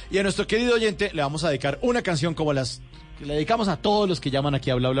 Y a nuestro querido oyente le vamos a dedicar una canción como las que le dedicamos a todos los que llaman aquí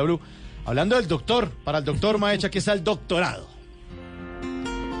a Bla Bla Blue. Hablando del doctor, para el doctor Maecha, que está el doctorado.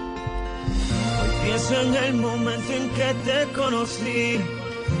 Hoy pienso en el momento en que te conocí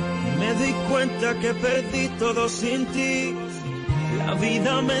y me di cuenta que perdí todo sin ti. La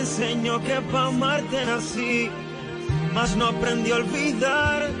vida me enseñó que pa' amarte nací, mas no aprendí a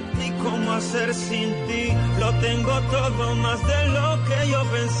olvidar ni cómo hacer sin ti. Lo tengo todo más de lo que yo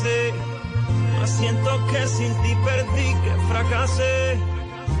pensé, mas siento que sin ti perdí, que fracasé.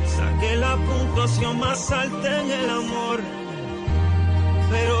 Saqué la puntuación más alta en el amor,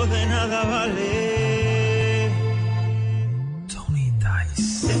 pero de nada vale. Tony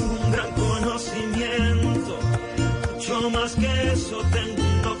Dice. Tengo un gran conocimiento, mucho más que eso, tengo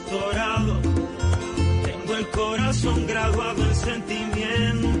un doctorado. Tengo el corazón graduado en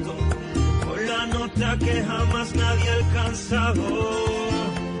sentimiento, con la nota que jamás nadie ha alcanzado.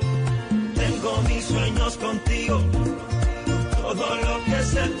 Tengo mis sueños contigo, todo lo que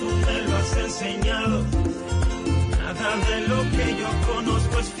sé tú me lo has enseñado. Nada de lo que yo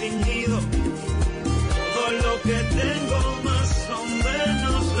conozco es fingido, todo lo que tengo más o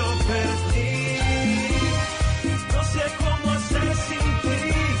menos lo perdí. No sé cómo hacer sin ti,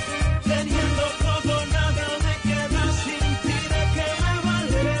 teniendo todo nada me queda sin ti. ¿De qué me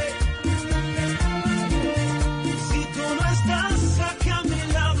vale? Si tú no estás aquí a mi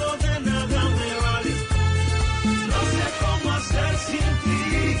lado, de nada me vale. No sé cómo hacer sin ti,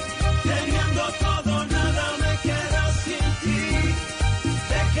 teniendo todo nada me queda sin ti.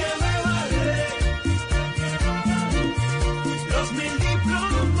 ¿De qué me vale? Los 1000 diplomas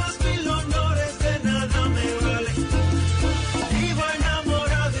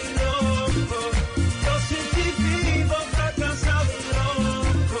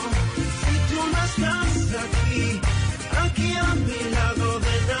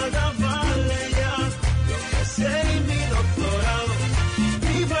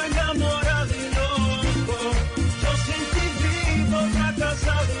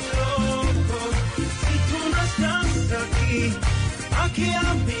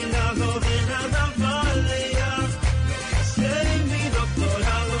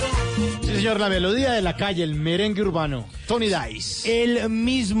señor, la melodía de la calle, el merengue urbano. Tony Dice. El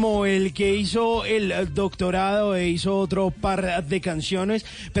mismo, el que hizo el doctorado e hizo otro par de canciones,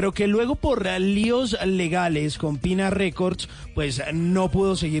 pero que luego por líos legales con Pina Records, pues no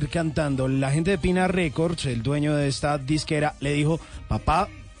pudo seguir cantando. La gente de Pina Records, el dueño de esta disquera, le dijo, papá,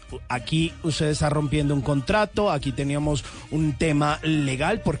 aquí usted está rompiendo un contrato, aquí teníamos un tema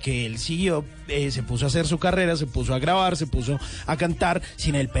legal, porque él siguió, se puso a hacer su carrera, se puso a grabar, se puso a cantar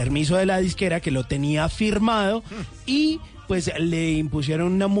sin el permiso de la disquera que lo tenía firmado y pues le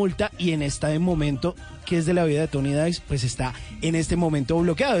impusieron una multa y en este momento, que es de la vida de Tony Dice, pues está en este momento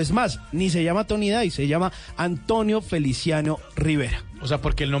bloqueado. Es más, ni se llama Tony Dice, se llama Antonio Feliciano Rivera. O sea,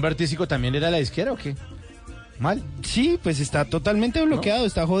 ¿porque el nombre artístico también era la disquera o qué? ¿Mal? Sí, pues está totalmente bloqueado, ¿no?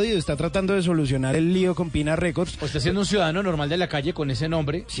 Está jodido, está tratando de solucionar el lío con Pina Records. O está siendo un ciudadano normal de la calle con ese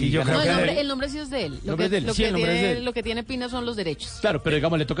nombre. Sí, yo creo que el nombre sí es de él. Lo que tiene Pina son los derechos. Claro, pero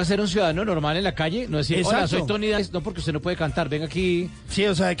digamos, le toca ser un ciudadano normal en la calle, no decir, hola, soy Tony Dice, no, porque usted no puede cantar, venga aquí. Sí,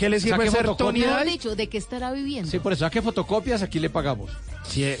 o sea, ¿de qué le sirve ser Tony Dice? Dicho, ¿de qué estará viviendo? Sí, por eso, ¿a qué fotocopias aquí le pagamos?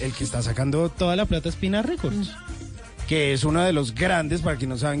 Sí, el que está sacando toda la plata es Pina Records. Que es uno de los grandes, para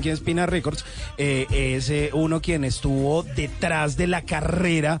quienes no saben quién es Pina Records, es uno quien estuvo detrás de la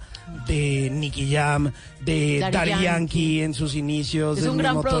carrera de Nicky Jam, de Daddy Yankee en sus inicios, es del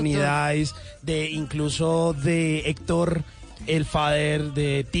mismo Tony Dice, incluso de Héctor el Father,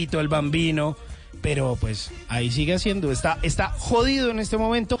 de Tito el Bambino. Pero pues ahí sigue haciendo, está jodido en este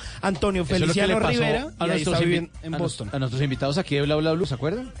momento Antonio Feliciano Rivera, y ahí está viviendo en Boston. A nuestros invitados aquí de Bla Bla Blue, ¿se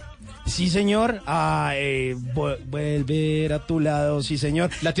acuerdan? Sí, señor. Volver a tu lado, sí, señor.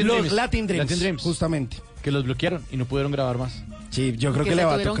 Latin Dreams, justamente. Que los bloquearon y no pudieron grabar más. Sí, yo creo que le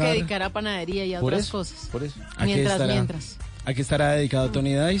va a tocar. Tuvieron que dedicar a panadería y a otras cosas. Por eso. Mientras. ¿A qué estará dedicado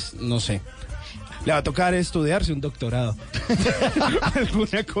Tony Dice? No sé. Le va a tocar estudiarse un doctorado.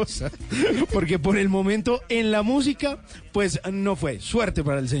 Alguna cosa. Porque por el momento en la música, pues no fue. Suerte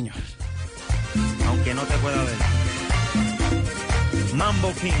para el señor. Aunque no te pueda ver.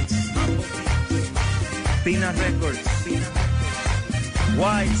 Mambo Kings. Pina Records.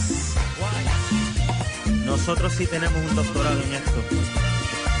 Wise. Nosotros sí tenemos un doctorado en esto.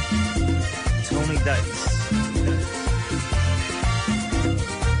 Tony Dice.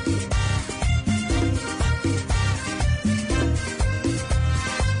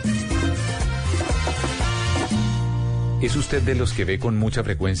 ¿Es usted de los que ve con mucha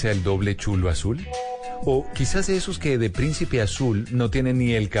frecuencia el doble chulo azul? O quizás de esos que de príncipe azul no tienen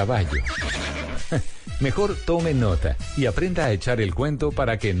ni el caballo. Mejor tome nota y aprenda a echar el cuento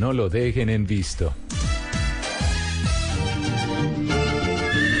para que no lo dejen en visto.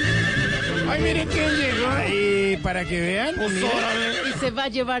 Ay, miren quién llegó. Para que vean. ¿Y se va a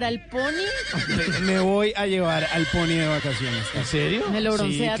llevar al pony? Me voy a llevar al pony de vacaciones. ¿En serio? Me lo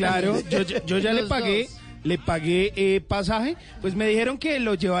broncea. Sí, claro. También. Yo ya Los le pagué. dos. Le pagué pasaje, pues me dijeron que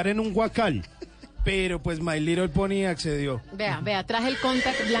lo llevara en un guacal, pero pues My Little Pony accedió. Vea, traje el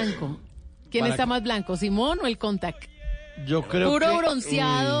contact blanco. ¿Quién está más blanco, Simón o el contact? Yo creo Puro que...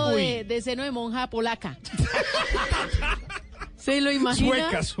 bronceado de seno de monja polaca. ¿Se lo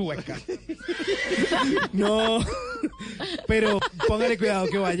imagina? Sueca. No, pero póngale cuidado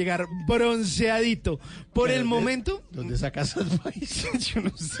que va a llegar bronceadito. Por el momento... ¿Dónde sacas esos países? Yo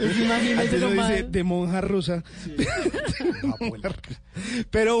no sé. Imagínese lo nomás. dice de monja rusa. Sí.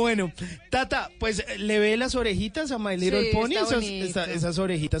 Pero bueno, Tata, pues le ve las orejitas a My Little Pony. Esas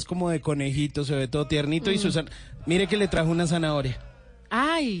orejitas como de conejito, se ve todo tiernito. Y Susana, mire que le trajo una zanahoria.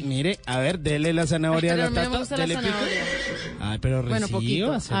 Ay. Mire, a ver, dele la zanahoria a la Tata. Me gusta la zanahoria. Ay, pero bueno,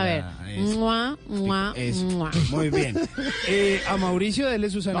 poquito. A ver. Muy bien. A Mauricio, dele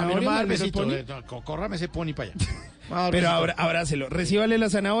su zanahoria. Córrame ese pony para allá. Pero ahora abrácelo. Recíbale la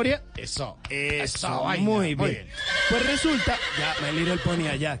zanahoria. Eso. Muy bien. Pues resulta, ya, My Little Pony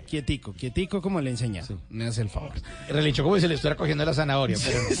allá, quietico como le enseña. Sí. Me hace el favor. Relinchó como si le estuviera cogiendo la zanahoria,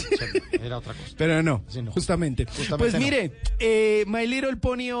 pero no, era otra cosa. Pero no, justamente. Pues mire, My Little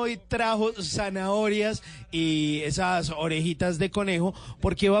Pony hoy trajo zanahorias y esas orejitas de conejo,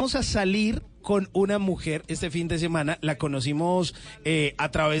 porque vamos a salir con una mujer este fin de semana. La conocimos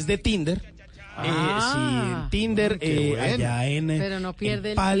a través de Tinder. Sí, en Tinder, allá en pero no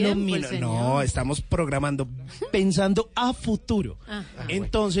pierde el tiempo, no, estamos programando, pensando a futuro.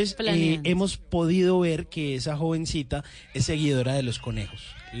 Entonces, hemos podido ver que esa jovencita es seguidora de los conejos.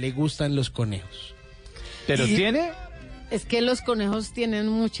 Le gustan los conejos. ¿Pero tiene? Es que los conejos tienen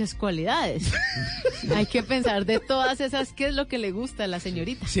muchas cualidades. Hay que pensar de todas esas, ¿qué es lo que le gusta a la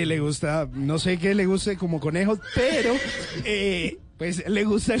señorita? Sí, le gusta, no sé qué le guste como conejos, pero Pues le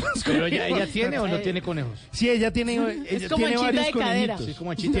gustan los conejos. ¿Pero ella tiene o no tiene conejos? Sí, ella tiene varios conejitos. Sí,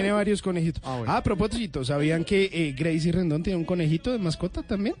 como tiene varios conejitos. Bueno. A propósito, ¿sabían que Gracie Rendón tiene un conejito de mascota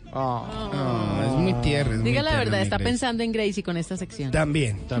también? Es muy tierno. Diga la verdad, está Gracie. pensando en Gracie con esta sección.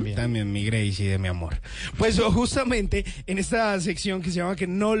 También, mi Gracie de mi amor. Pues justamente en esta sección que se llama Que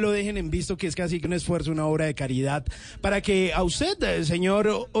no lo dejen en visto, que es casi que un esfuerzo, una obra de caridad, para que a usted,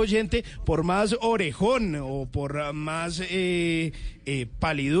 señor oyente, por más orejón o por más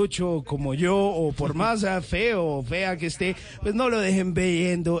paliducho como yo, o por más feo o fea que esté, pues no lo dejen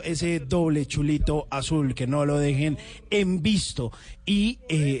viendo ese doble chulito azul, que no lo dejen en visto. Y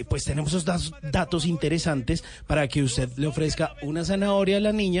pues tenemos esos datos interesantes para que usted le ofrezca una zanahoria a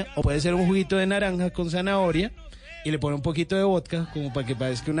la niña, o puede ser un juguito de naranja con zanahoria, y le pone un poquito de vodka, como para que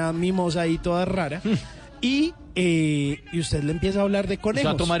parezca una mimosa ahí toda rara. Y usted le empieza a hablar de conejos.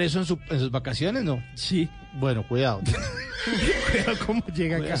 ¿Va a tomar eso en sus vacaciones, no? Sí. Bueno, cuidado. Cuidado cómo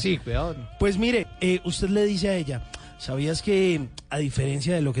llega acá. Sí, cuidado. Pues mire, usted le dice a ella, ¿sabías que, a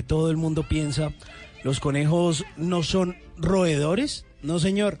diferencia de lo que todo el mundo piensa, los conejos no son roedores? No,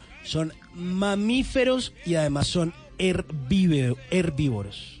 señor, son mamíferos y además son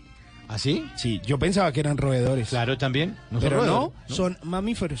herbívoros. ¿Ah, sí? Sí, yo pensaba que eran roedores. Claro, también. Pero no, son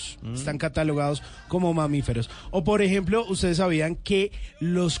mamíferos. Están catalogados como mamíferos. O, por ejemplo, ¿ustedes sabían que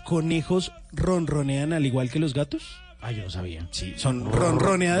los conejos ronronean al igual que los gatos? Ah, yo no sabía. Sí, son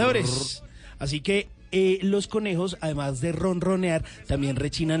ronroneadores. Así que los conejos, además de ronronear, también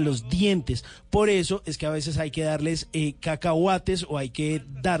rechinan los dientes. Por eso es que a veces hay que darles cacahuates, o hay que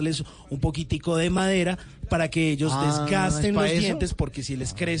darles un poquitico de madera para que ellos desgasten los dientes, porque si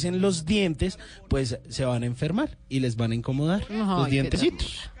les crecen los dientes, pues se van a enfermar y les van a incomodar los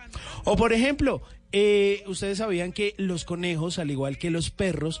dientecitos. O, por ejemplo, ustedes sabían que los conejos, al igual que los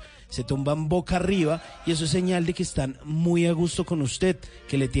perros, se tumban boca arriba, y eso es señal de que están muy a gusto con usted,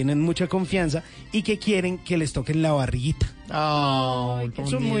 que le tienen mucha confianza y que quieren que les toquen la barriguita.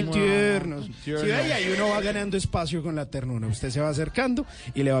 Son muy tiernos. Sí, ahí uno va ganando espacio con la ternura. Usted se va acercando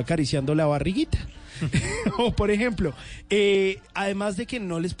y le va acariciando la barriguita. O, por ejemplo, además de que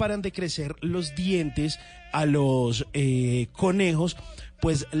no les paran de crecer los dientes a los conejos,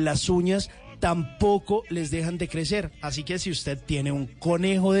 pues las uñas tampoco les dejan de crecer. Así que si usted tiene un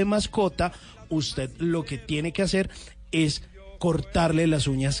conejo de mascota, usted lo que tiene que hacer es cortarle las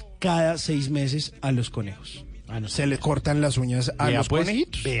uñas cada 6 meses a los conejos. Se les cortan las uñas a los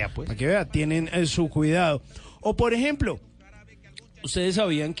conejitos. Para que vea, tienen su cuidado. O, por ejemplo, ¿ustedes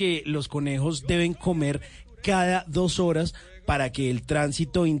sabían que los conejos deben comer cada 2 horas para que el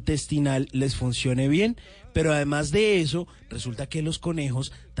tránsito intestinal les funcione bien? Pero además de eso, resulta que los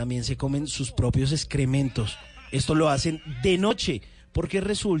conejos también se comen sus propios excrementos. Esto lo hacen de noche, porque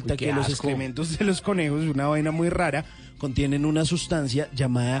resulta que los excrementos de los conejos, una vaina muy rara, contienen una sustancia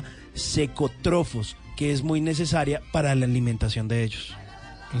llamada secotrofos, que es muy necesaria para la alimentación de ellos.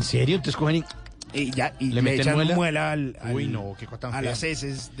 ¿En serio? ¿Entonces cogen y le echan muela Uy, no, qué cosa tan a fea. las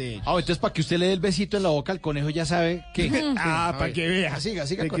heces de ellos. Entonces para que usted le dé el besito en la boca al conejo, ya sabe que... para que vea siga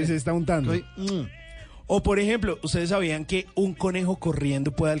de que se está untando. O, por ejemplo, ¿ustedes sabían que un conejo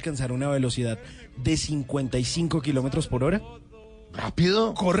corriendo puede alcanzar una velocidad de 55 kilómetros por hora?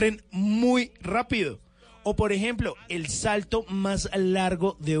 ¿Rápido? Corren muy rápido. O, por ejemplo, el salto más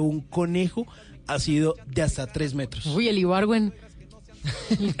largo de un conejo ha sido de hasta 3 metros. Uy, el Ibargüen.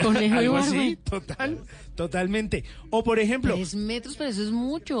 El conejo Algo Ibargüen. así, totalmente. O, por ejemplo... 3 metros, pero eso es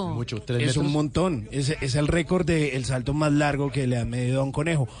mucho. Mucho, 3 es metros. un montón. Es el récord del salto más largo que le han medido a un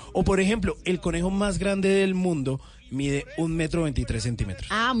conejo. O, por ejemplo, el conejo más grande del mundo mide 1,23 metros.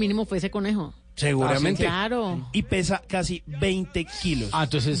 Mínimo fue ese conejo. Seguramente. Sí, claro. Y pesa casi 20 kilos.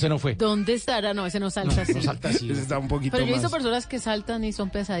 Entonces ese no fue. ¿Dónde estará? No, ese no salta así. No salta así. Ese está un poquito Pero yo he más. visto personas que saltan y son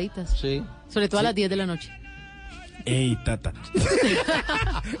pesaditas. Sí. Sobre todo a las 10 de la noche. Ey, tata.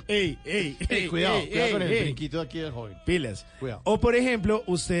 ey, cuidado con el brinquito aquí del joven. Pilas. Cuidado. O, por ejemplo,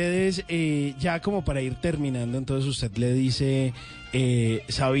 ustedes, ya como para ir terminando, entonces usted le dice,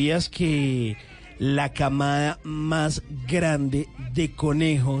 ¿sabías que la camada más grande de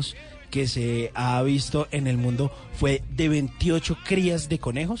conejos que se ha visto en el mundo fue de 28 crías de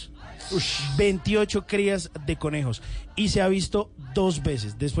conejos? 28 crías de conejos. Y se ha visto 2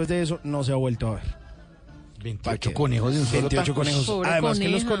 veces. Después de eso no se ha vuelto a ver. 28 conejos de un solo 28 conejos. Además coneja.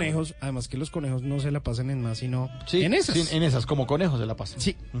 que los conejos no se la pasan en más, sino sí, en esas. Sí, en esas, como conejos se la pasan.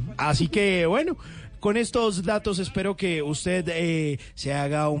 Sí. Así que, bueno, con estos datos espero que usted se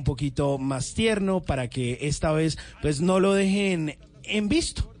haga un poquito más tierno, para que esta vez pues no lo dejen en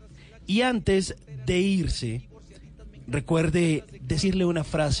visto. Y antes de irse, recuerde decirle una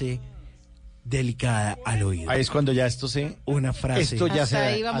frase delicada al oído. Ahí es cuando ya esto se... Una frase. Esto ya hasta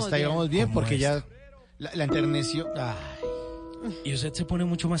ahí vamos bien porque ya la enterneció. Y usted se pone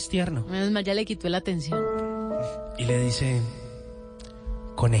mucho más tierno. Menos mal, ya le quitó la atención. Y le dice,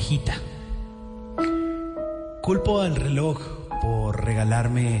 conejita, culpo al reloj por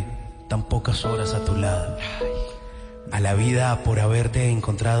regalarme tan pocas horas a tu lado, a la vida por haberte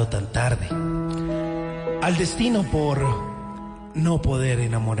encontrado tan tarde, al destino por no poder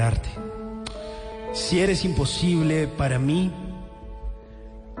enamorarte. Si eres imposible para mí,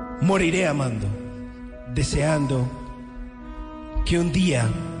 moriré amando, deseando que un día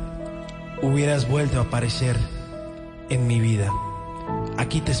hubieras vuelto a aparecer en mi vida.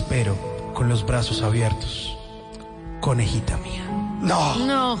 Aquí te espero con los brazos abiertos, conejita mía.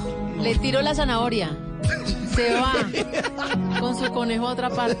 No, le tiró la zanahoria. Se va con su conejo a otra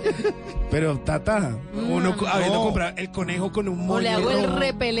parte. Pero Tata, uno habiendo comprado el conejo con un moño. O le hago rojo. el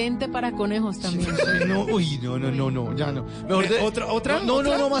repelente para conejos también. No, ya no. Mejor ¿Otra?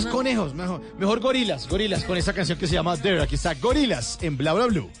 No, más conejos. Mejor gorilas con esa canción que se llama There. Aquí está Gorilas en Bla Bla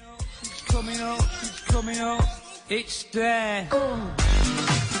Blue. Coming up, it's there.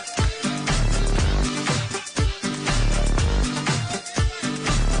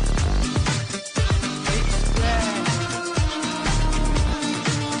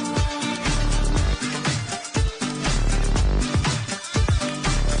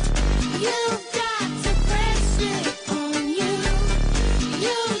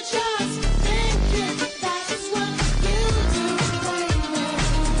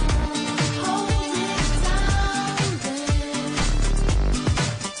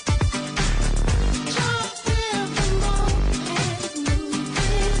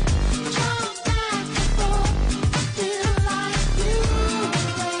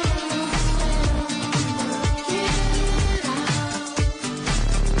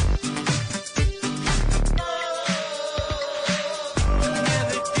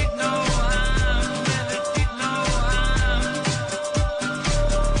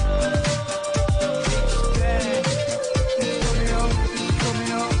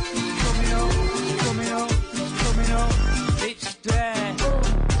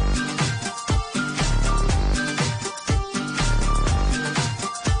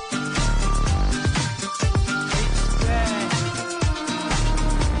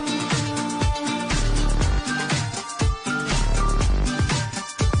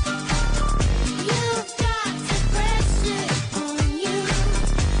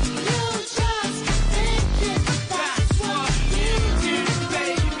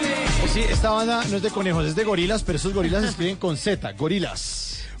 Esta banda no es de conejos, es de gorilas, pero esos gorilas se escriben con Z, gorilas.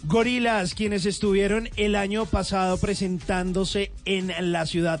 Gorilas, quienes estuvieron el año pasado presentándose en la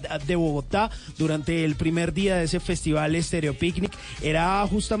ciudad de Bogotá durante el primer día de ese festival Stereo Picnic. Era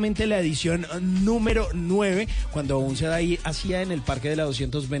justamente la edición número 9, cuando aún se hacía en el Parque de la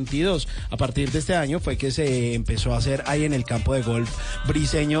 222. A partir de este año fue que se empezó a hacer ahí en el campo de golf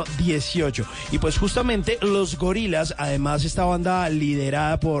Briseño 18. Y pues justamente los Gorilas, además esta banda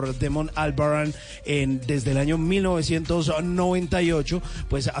liderada por Damon Albarn desde el año 1998,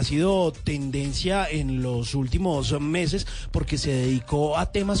 pues ha sido tendencia en los últimos meses porque se dedicó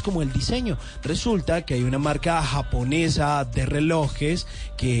a temas como el diseño. Resulta que hay una marca japonesa de relojes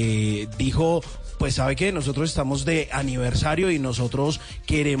que dijo: pues sabe que nosotros estamos de aniversario y nosotros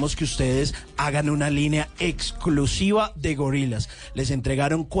queremos que ustedes hagan una línea exclusiva de Gorilas. Les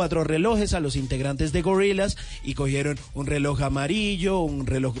entregaron 4 relojes a los integrantes de Gorilas y cogieron un reloj amarillo, un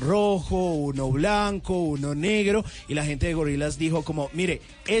reloj rojo, uno blanco, uno negro, y la gente de Gorilas dijo como: mire,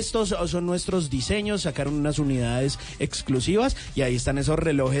 estos son nuestros diseños, sacaron unas unidades exclusivas y ahí están esos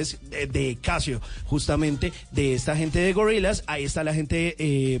relojes de Casio, justamente de esta gente de Gorilas. Ahí está la gente,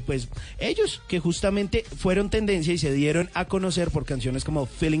 pues ellos que justamente fueron tendencia y se dieron a conocer por canciones como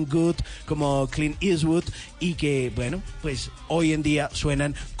Feeling Good, como Clint Eastwood, y que, bueno, pues hoy en día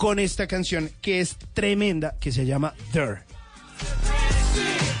suenan con esta canción que es tremenda, que se llama There.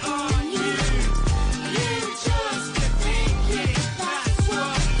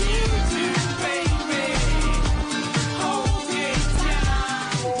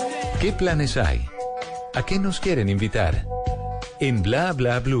 ¿Qué planes hay? ¿A qué nos quieren invitar? En Bla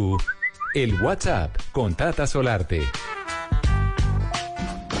Bla Blue, el WhatsApp con Tata Solarte.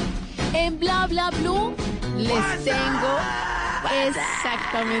 En Bla Bla Blue les tengo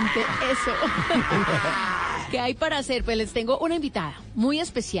exactamente eso. ¿Qué hay para hacer? Pues les tengo una invitada muy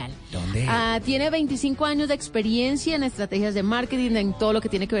especial. ¿Dónde? Tiene 25 años de experiencia en estrategias de marketing, en todo lo que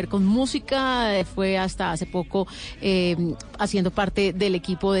tiene que ver con música. Fue hasta hace poco haciendo parte del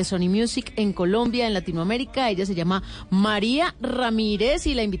equipo de Sony Music en Colombia, en Latinoamérica. Ella se llama María Ramírez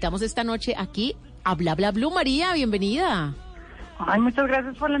y la invitamos esta noche aquí a Bla Bla Blue. María, bienvenida. Ay, muchas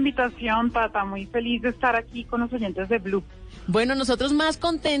gracias por la invitación, Tata. Muy feliz de estar aquí con los oyentes de Blue. Bueno, nosotros más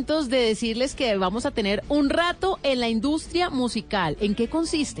contentos de decirles que vamos a tener un rato en la industria musical. ¿En qué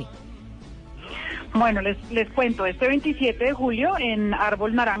consiste? Bueno, les cuento, este 27 de julio en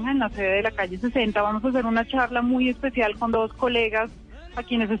Árbol Naranja, en la sede de la calle 60, vamos a hacer una charla muy especial con dos colegas a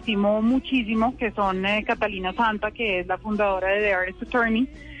quienes estimo muchísimo, que son Catalina Santa, que es la fundadora de The Artist Attorney.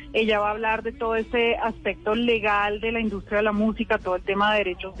 Ella va a hablar de todo este aspecto legal de la industria de la música, todo el tema de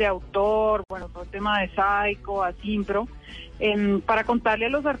derechos de autor, bueno, todo el tema de Psycho, Asimpro, para contarle a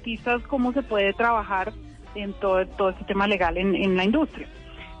los artistas cómo se puede trabajar en todo este tema legal en la industria.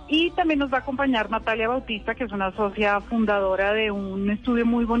 Y también nos va a acompañar Natalia Bautista, que es una socia fundadora de un estudio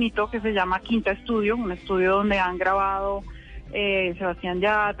muy bonito que se llama Quinta Estudio, un estudio donde han grabado Sebastián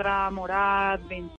Yatra, Morat,